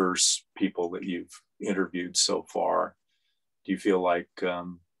diverse people that you've interviewed so far? Do you feel like a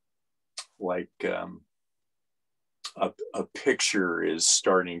picture is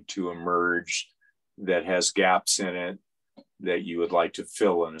starting to emerge that has gaps in it that you would like to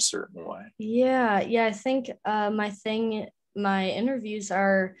fill in a certain way? Yeah, I think my interviews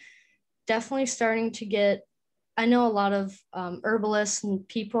are definitely starting to get, I know a lot of herbalists and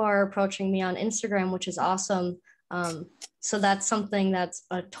people are approaching me on Instagram, which is awesome. So that's something that's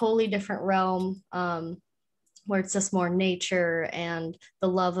a totally different realm, where it's just more nature and the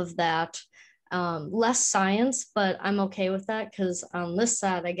love of that. Less science, but I'm okay with that because on this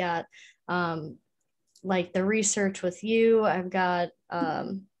side, I got like the research with you. I've got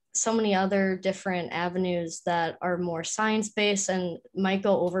so many other different avenues that are more science-based and might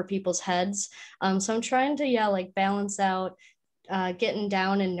go over people's heads. So I'm trying to, yeah, like balance out getting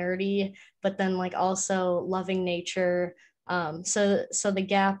down and nerdy, but then like also loving nature. So the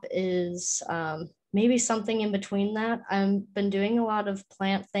gap is maybe something in between that. I've been doing a lot of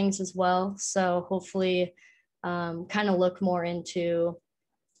plant things as well. So hopefully kind of look more into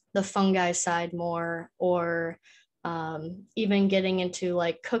the fungi side more, or even getting into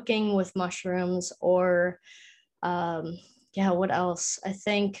like cooking with mushrooms, or yeah, what else? I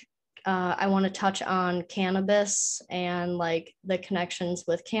think I want to touch on cannabis and like the connections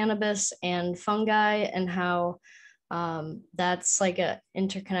with cannabis and fungi, and how that's like a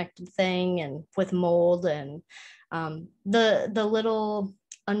interconnected thing, and with mold and the little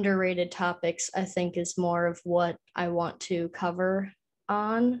underrated topics, I think, is more of what I want to cover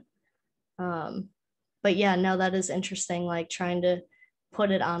on. But yeah, no, that is interesting, like trying to put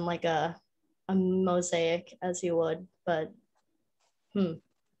it on like a mosaic as you would, but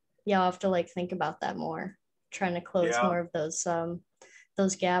yeah, I'll have to like think about that more, trying to close Yeah. more of those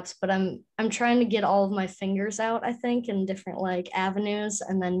gaps. But I'm trying to get all of my fingers out, I think, in different like avenues,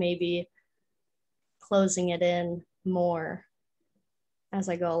 and then maybe closing it in more as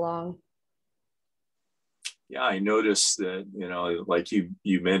I go along. Yeah, I noticed that, like you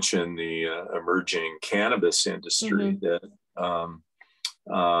mentioned the emerging cannabis industry, that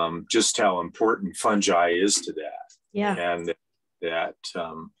just how important fungi is to that. Yeah. And that,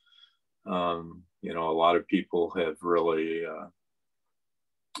 a lot of people have really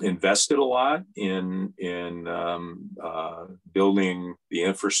invested a lot in building the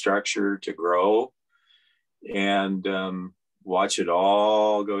infrastructure to grow, and watch it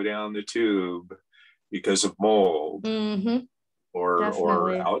all go down the tube because of mold, or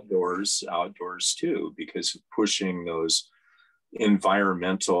outdoors too, because of pushing those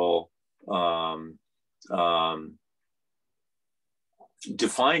environmental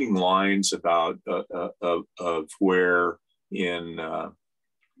defining lines about of where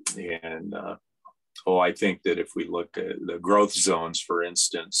I think that if we look at the growth zones, for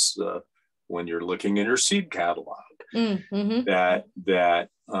instance, when you're looking in your seed catalog, that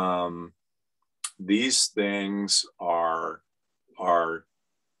these things are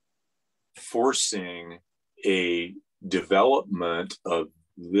forcing a development of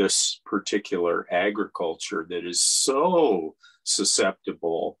this particular agriculture that is so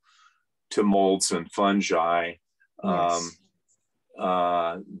susceptible to molds and fungi. Yes.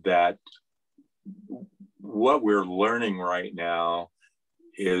 That what we're learning right now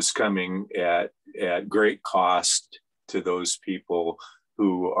is coming at great cost to those people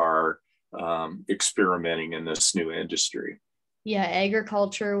who are experimenting in this new industry. Yeah,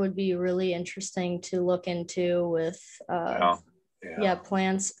 agriculture would be really interesting to look into with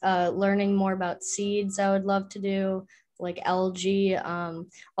plants. Learning more about seeds, I would love to do, like algae.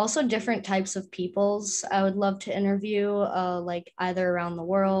 Also different types of peoples I would love to interview, like either around the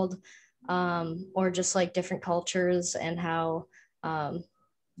world, or just like different cultures and how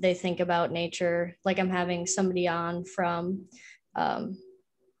they think about nature. Like I'm having somebody on from I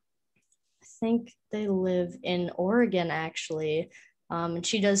think they live in Oregon, actually. And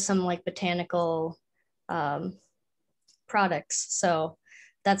she does some like botanical products. So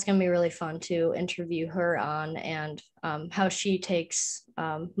that's going to be really fun to interview her on, and how she takes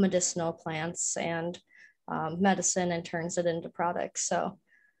medicinal plants and medicine and turns it into products. So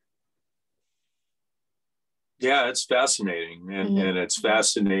yeah, it's fascinating. And it's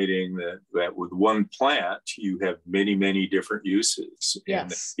fascinating that with one plant, you have many, many different uses. Yes,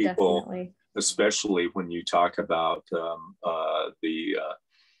 and that people, definitely. Especially when you talk about the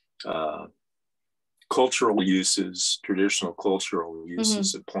cultural uses, traditional cultural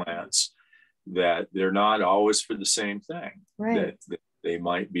uses of plants, that they're not always for the same thing. Right. That they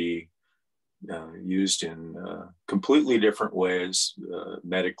might be used in completely different ways,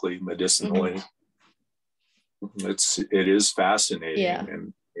 medically, medicinally. It is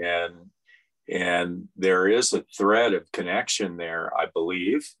fascinating. Yeah. And there is a thread of connection there, I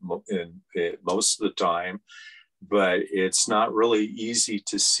believe, most of the time, but it's not really easy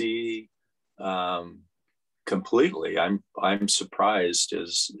to see completely. I'm surprised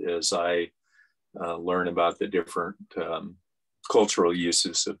as I learn about the different cultural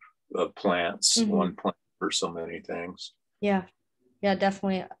uses of plants, one plant for so many things. Yeah. Yeah,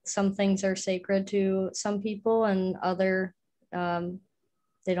 definitely. Some things are sacred to some people, and other,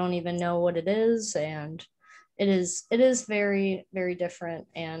 they don't even know what it is. And it is very, very different,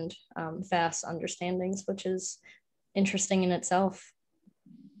 and vast understandings, which is interesting in itself.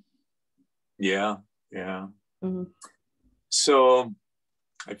 Yeah. Yeah. Mm-hmm. So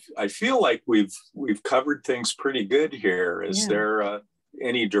I feel like we've covered things pretty good here. Is Yeah. there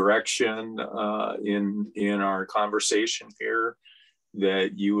any direction in our conversation here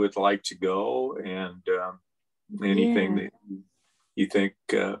that you would like to go, and anything Yeah. that you think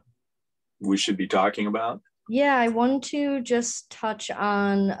we should be talking about? Yeah, I wanted to just touch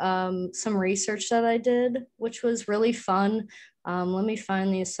on some research that I did, which was really fun. Let me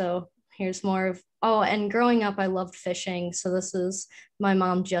find these. So here's more of, oh, and growing up, I loved fishing. So this is, my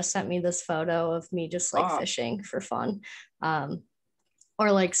mom just sent me this photo of me just like Ah, fishing for fun. Um,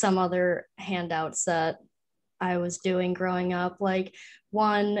 or like some other handouts that I was doing growing up. Like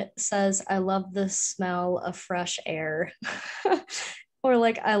one says, I love the smell of fresh air. Or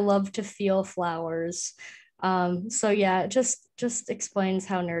like, I love to feel flowers. So yeah, it just explains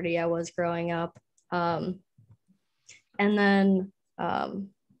how nerdy I was growing up. And then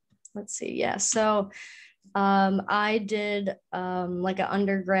let's see, yeah. So I did like an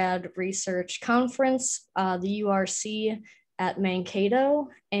undergrad research conference, the URC at Mankato,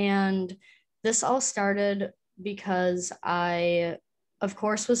 and this all started because I, of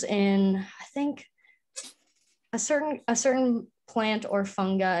course, was in, I think, a certain plant or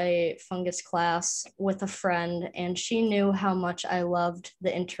fungus class with a friend, and she knew how much I loved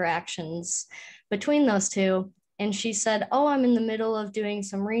the interactions between those two. And she said, oh, I'm in the middle of doing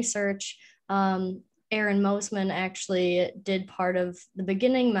some research. Erin Mosman actually did part of the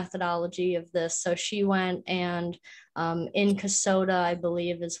beginning methodology of this. So she went and in Kasota, I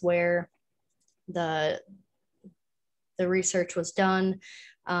believe, is where the research was done.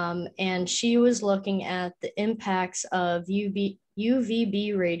 And she was looking at the impacts of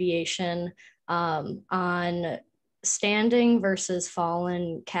UVB radiation on standing versus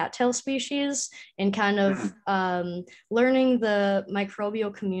fallen cattail species, and kind of learning the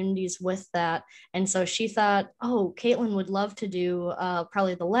microbial communities with that. And so she thought, oh, Kaitlyn would love to do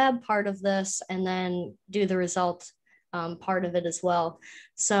probably the lab part of this, and then do the result part of it as well.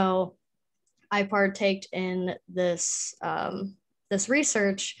 So I partaked in this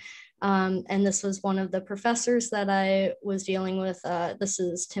research, and this was one of the professors that I was dealing with. This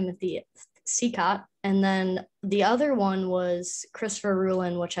is Timothy Seacott, and then the other one was Christopher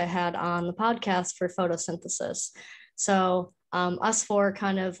Rulin, which I had on the podcast for photosynthesis. So us four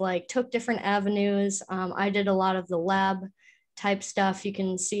kind of like took different avenues. I did a lot of the lab type stuff. You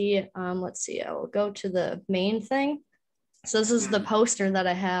can see, let's see, I will go to the main thing. So this is the poster that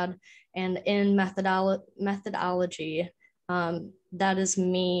I had, and in methodology, that is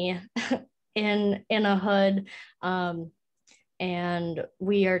me in a hood, and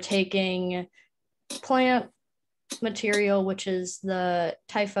we are taking plant material, which is the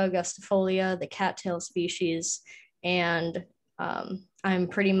Typha augustifolia, the cattail species, and I'm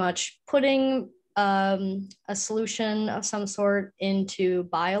pretty much putting a solution of some sort into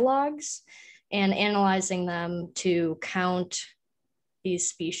biologs and analyzing them to count these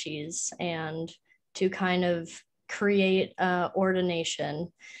species and to kind of create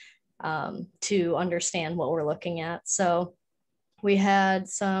ordination to understand what we're looking at. So we had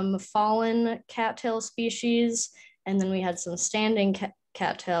some fallen cattail species, and then we had some standing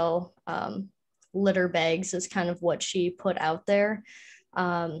cattail litter bags is kind of what she put out there.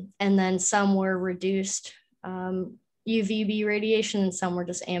 And then some were reduced UVB radiation, and some were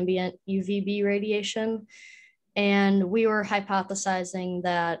just ambient UVB radiation. And we were hypothesizing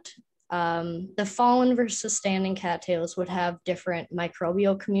that the fallen versus standing cattails would have different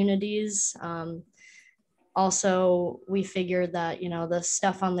microbial communities. Also, we figured that, you know, the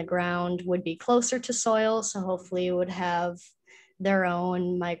stuff on the ground would be closer to soil, so hopefully it would have their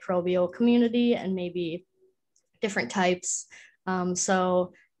own microbial community and maybe different types.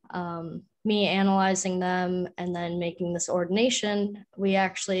 So me analyzing them and then making this ordination, we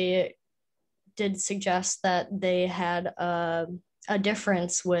actually did suggest that they had a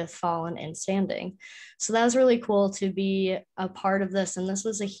difference with fallen and standing. So that was really cool to be a part of this. And this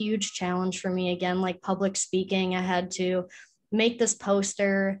was a huge challenge for me. Again, like public speaking, I had to make this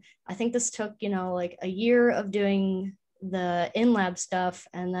poster. I think this took, you know, like a year of doing the in-lab stuff,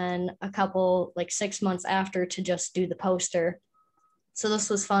 and then a couple, like 6 months after, to just do the poster. So this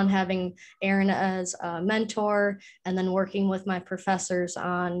was fun having Erin as a mentor, and then working with my professors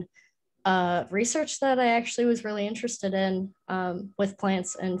on research that I actually was really interested in with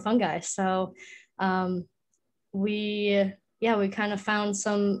plants and fungi. So we kind of found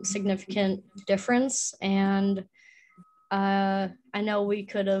some significant difference, and I know we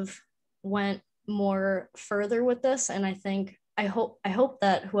could have went more further with this, and I hope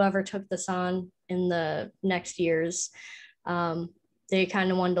that whoever took this on in the next years, they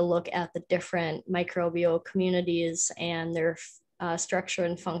kind of wanted to look at the different microbial communities and their structure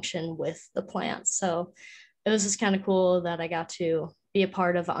and function with the plants. So it was just kind of cool that I got to be a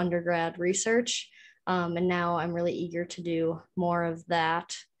part of undergrad research. And now I'm really eager to do more of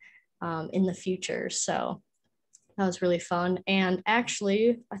that in the future. So that was really fun. And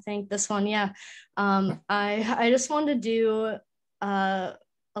actually, I think this one, yeah, I just wanted to do a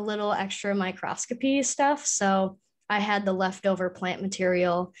little extra microscopy stuff. So I had the leftover plant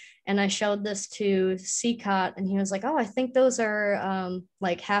material, and I showed this to CCOT, and he was like, "Oh, I think those are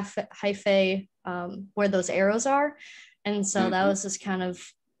like hyphae where those arrows are." And so that was just kind of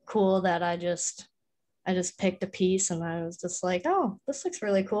cool that I just picked a piece, and I was just like, "Oh, this looks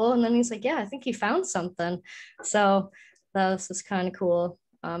really cool." And then he's like, "Yeah, I think he found something." So that was just kind of cool.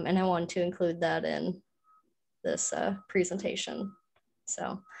 And I wanted to include that in this presentation.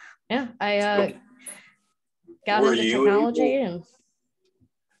 So yeah, I got Were into you technology able? and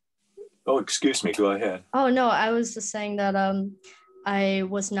Oh, excuse me. Go ahead. oh no, I was just saying that I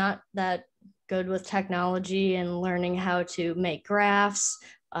was not that good with technology and learning how to make graphs,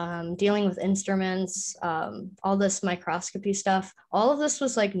 dealing with instruments, all this microscopy stuff. All of this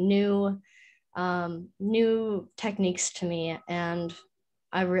was like new techniques to me, and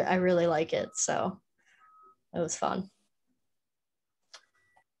I really like it. So it was fun.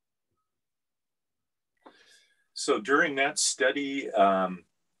 So during that study,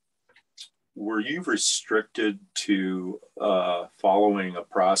 were you restricted to following a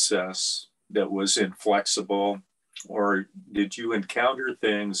process that was inflexible, or did you encounter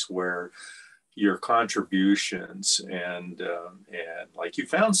things where your contributions and like you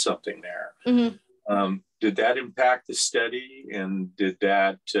found something there? Mm-hmm. Did that impact the study, and did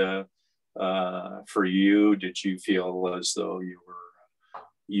that for you? Did you feel as though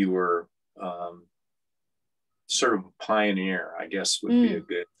you were sort of a pioneer, I guess would be a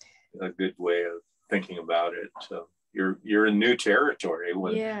good way of thinking about it. So you're in new territory.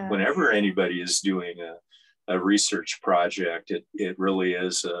 Whenever anybody is doing a research project, it really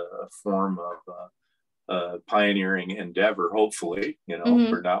is a form of pioneering endeavor. Hopefully,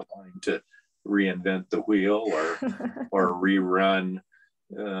 we're not wanting to reinvent the wheel or rerun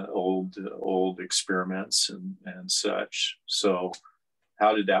old experiments and such. So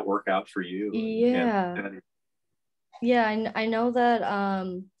how did that work out for you? Yeah. Yeah, I know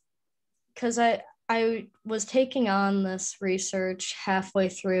that because I was taking on this research halfway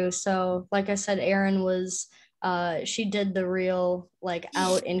through. So like I said, Erin was she did the real like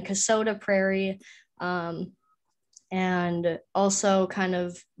out in Kasota Prairie, and also kind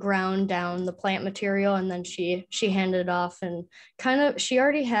of ground down the plant material, and then she handed it off, and kind of she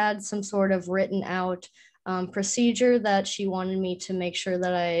already had some sort of written out procedure that she wanted me to make sure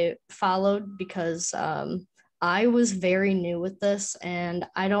that I followed, because I was very new with this, and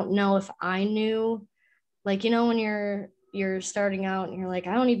I don't know if I knew, like, when you're starting out and you're like,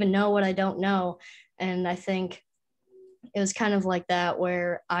 I don't even know what I don't know. And I think it was kind of like that,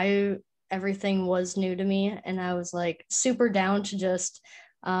 where everything was new to me, and I was like super down to just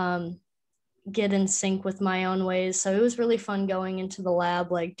get in sync with my own ways. So it was really fun going into the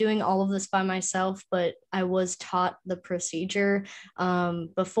lab, like doing all of this by myself, but I was taught the procedure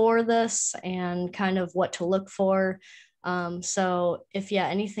before this and kind of what to look for. So if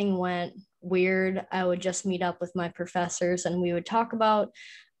anything went weird, I would just meet up with my professors and we would talk about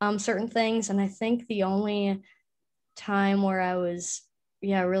certain things. And I think the only time where I was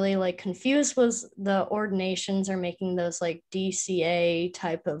really like confused was the ordinations or making those like DCA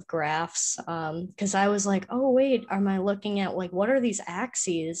type of graphs, because I was like, oh wait, am I looking at like what are these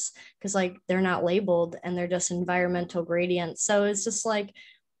axes, because like they're not labeled and they're just environmental gradients. So it's just like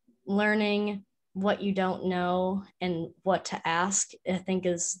learning what you don't know and what to ask, I think,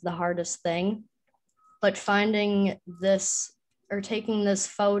 is the hardest thing. But finding this or taking this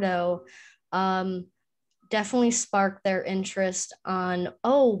photo definitely sparked their interest on,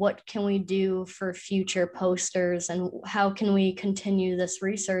 oh, what can we do for future posters and how can we continue this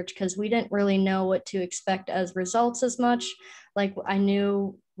research? Because we didn't really know what to expect as results as much. Like we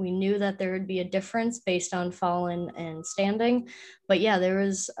knew that there would be a difference based on fallen and standing. But yeah, there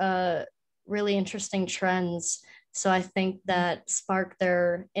was really interesting trends. So I think that sparked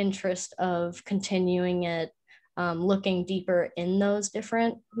their interest of continuing it, looking deeper in those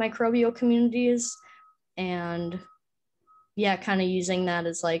different microbial communities, and kind of using that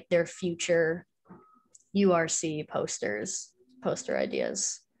as like their future URC poster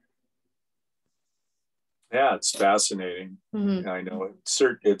ideas. Yeah, it's fascinating. Mm-hmm. I know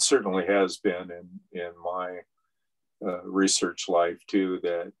it certainly has been in my research life too,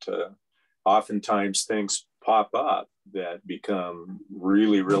 that oftentimes things pop up that become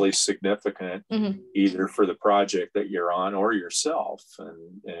really, really significant, Mm-hmm. either for the project that you're on or yourself.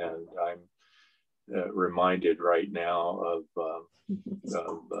 And I'm reminded right now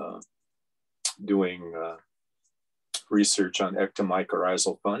of doing research on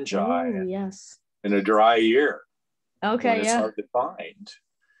ectomycorrhizal fungi. Oh, yes. In a dry year, Okay, when it's yeah. hard to find,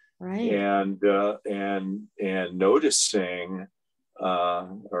 Right. and noticing,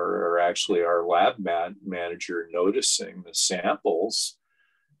 or actually our lab manager noticing the samples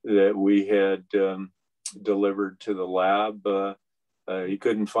that we had delivered to the lab. He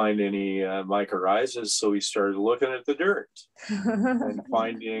couldn't find any mycorrhizas, so he started looking at the dirt and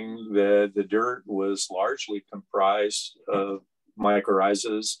finding that the dirt was largely comprised of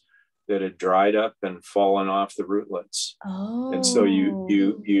mycorrhizas that had dried up and fallen off the rootlets. Oh. And so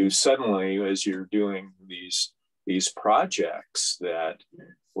you suddenly, as you're doing these projects that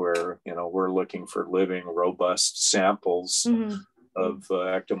we're looking for living, robust samples Mm-hmm. of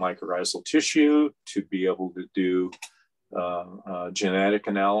ectomycorrhizal tissue to be able to do genetic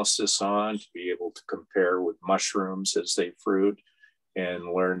analysis on, to be able to compare with mushrooms as they fruit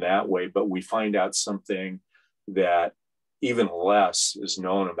and learn that way. But we find out something that even less is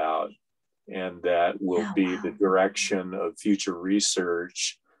known about, and that will be the direction of future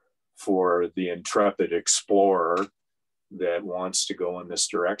research for the intrepid explorer that wants to go in this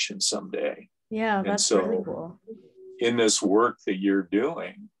direction someday. Yeah, that's really cool. In this work that you're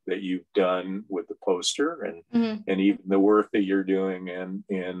doing, that you've done with the poster, and Mm-hmm. and even the work that you're doing in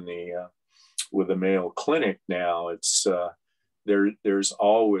the with the Mayo Clinic now, it's there's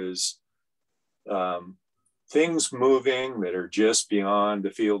always things moving that are just beyond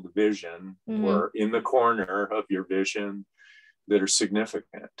the field of vision, Mm-hmm. or in the corner of your vision, that are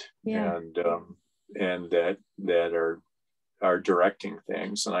significant, Yeah. and that are directing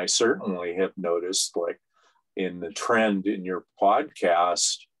things. And I certainly have noticed, like in the trend in your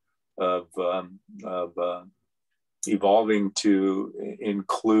podcast of evolving to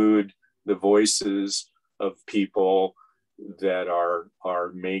include the voices of people that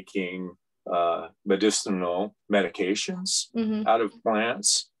are making medicinal medications Mm-hmm. out of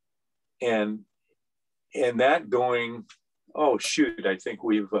plants, and that going, oh shoot, I think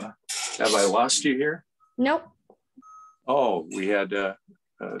we've have I lost you here? Nope. Oh, we had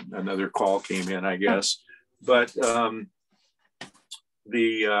another call came in, I guess. Oh. But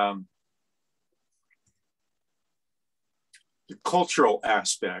the cultural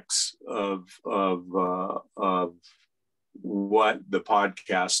aspects of what the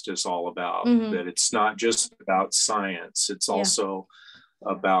podcast is all about, mm-hmm. that it's not just about science, it's also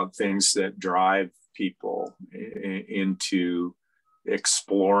about things that drive people into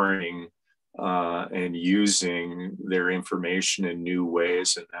exploring and using their information in new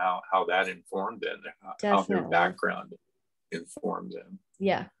ways, and how that informed them, how their background informed them.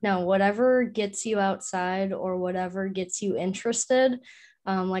 Yeah, no, whatever gets you outside or whatever gets you interested.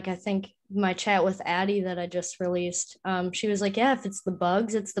 Like I think my chat with Addie that I just released, she was like, yeah, if it's the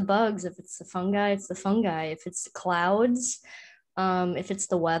bugs, it's the bugs. If it's the fungi, it's the fungi. If it's the clouds, if it's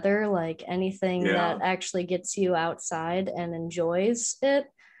the weather, like anything that actually gets you outside and enjoys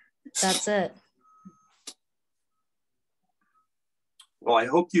it, that's it. Well, I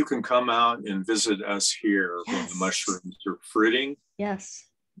hope you can come out and visit us here when the mushrooms are fruiting. Yes.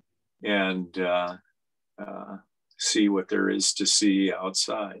 And see what there is to see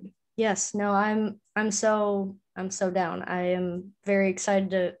outside. Yes. No, I'm so down. I am very excited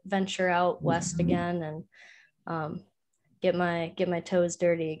to venture out west again and get my toes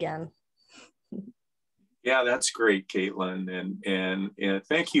dirty again. Yeah, that's great, Kaitlyn. And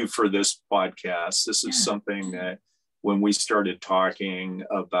thank you for this podcast. This is something that when we started talking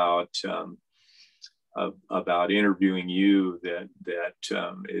about interviewing you, that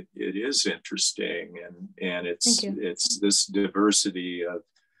it is interesting, and it's this diversity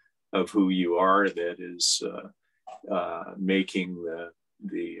of who you are that is making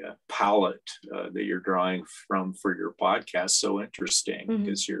the palette that you're drawing from for your podcast so interesting,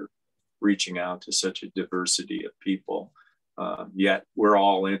 because you're reaching out to such a diversity of people. Yet we're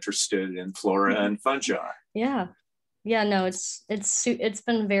all interested in flora and fungi. Yeah, no, it's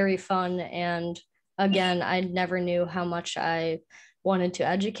been very fun. And again, I never knew how much I wanted to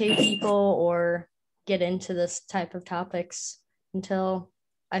educate people or get into this type of topics until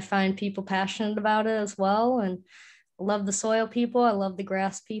I find people passionate about it as well. And love the soil people. I love the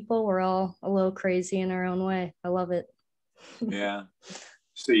grass people. We're all a little crazy in our own way. I love it. Yeah.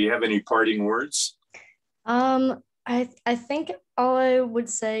 So you have any parting words? I think all I would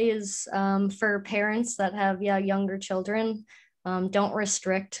say is for parents that have younger children, don't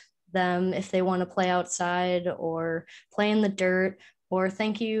restrict them if they want to play outside or play in the dirt. Or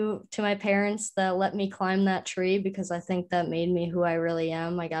thank you to my parents that let me climb that tree, because I think that made me who I really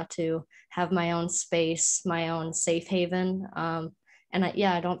am. I got to have my own space, my own safe haven. And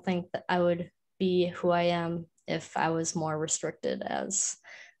I don't think that I would be who I am if I was more restricted as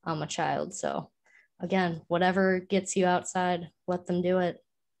a child. So again, whatever gets you outside, let them do it.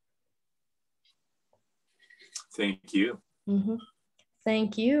 Thank you. Mm-hmm.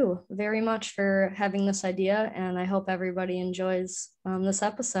 Thank you very much for having this idea, and I hope everybody enjoys this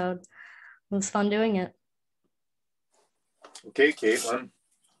episode. It was fun doing it. Okay, Kaitlyn,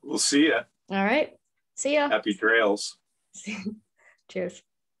 we'll see ya. All right. See ya. Happy trails. Cheers.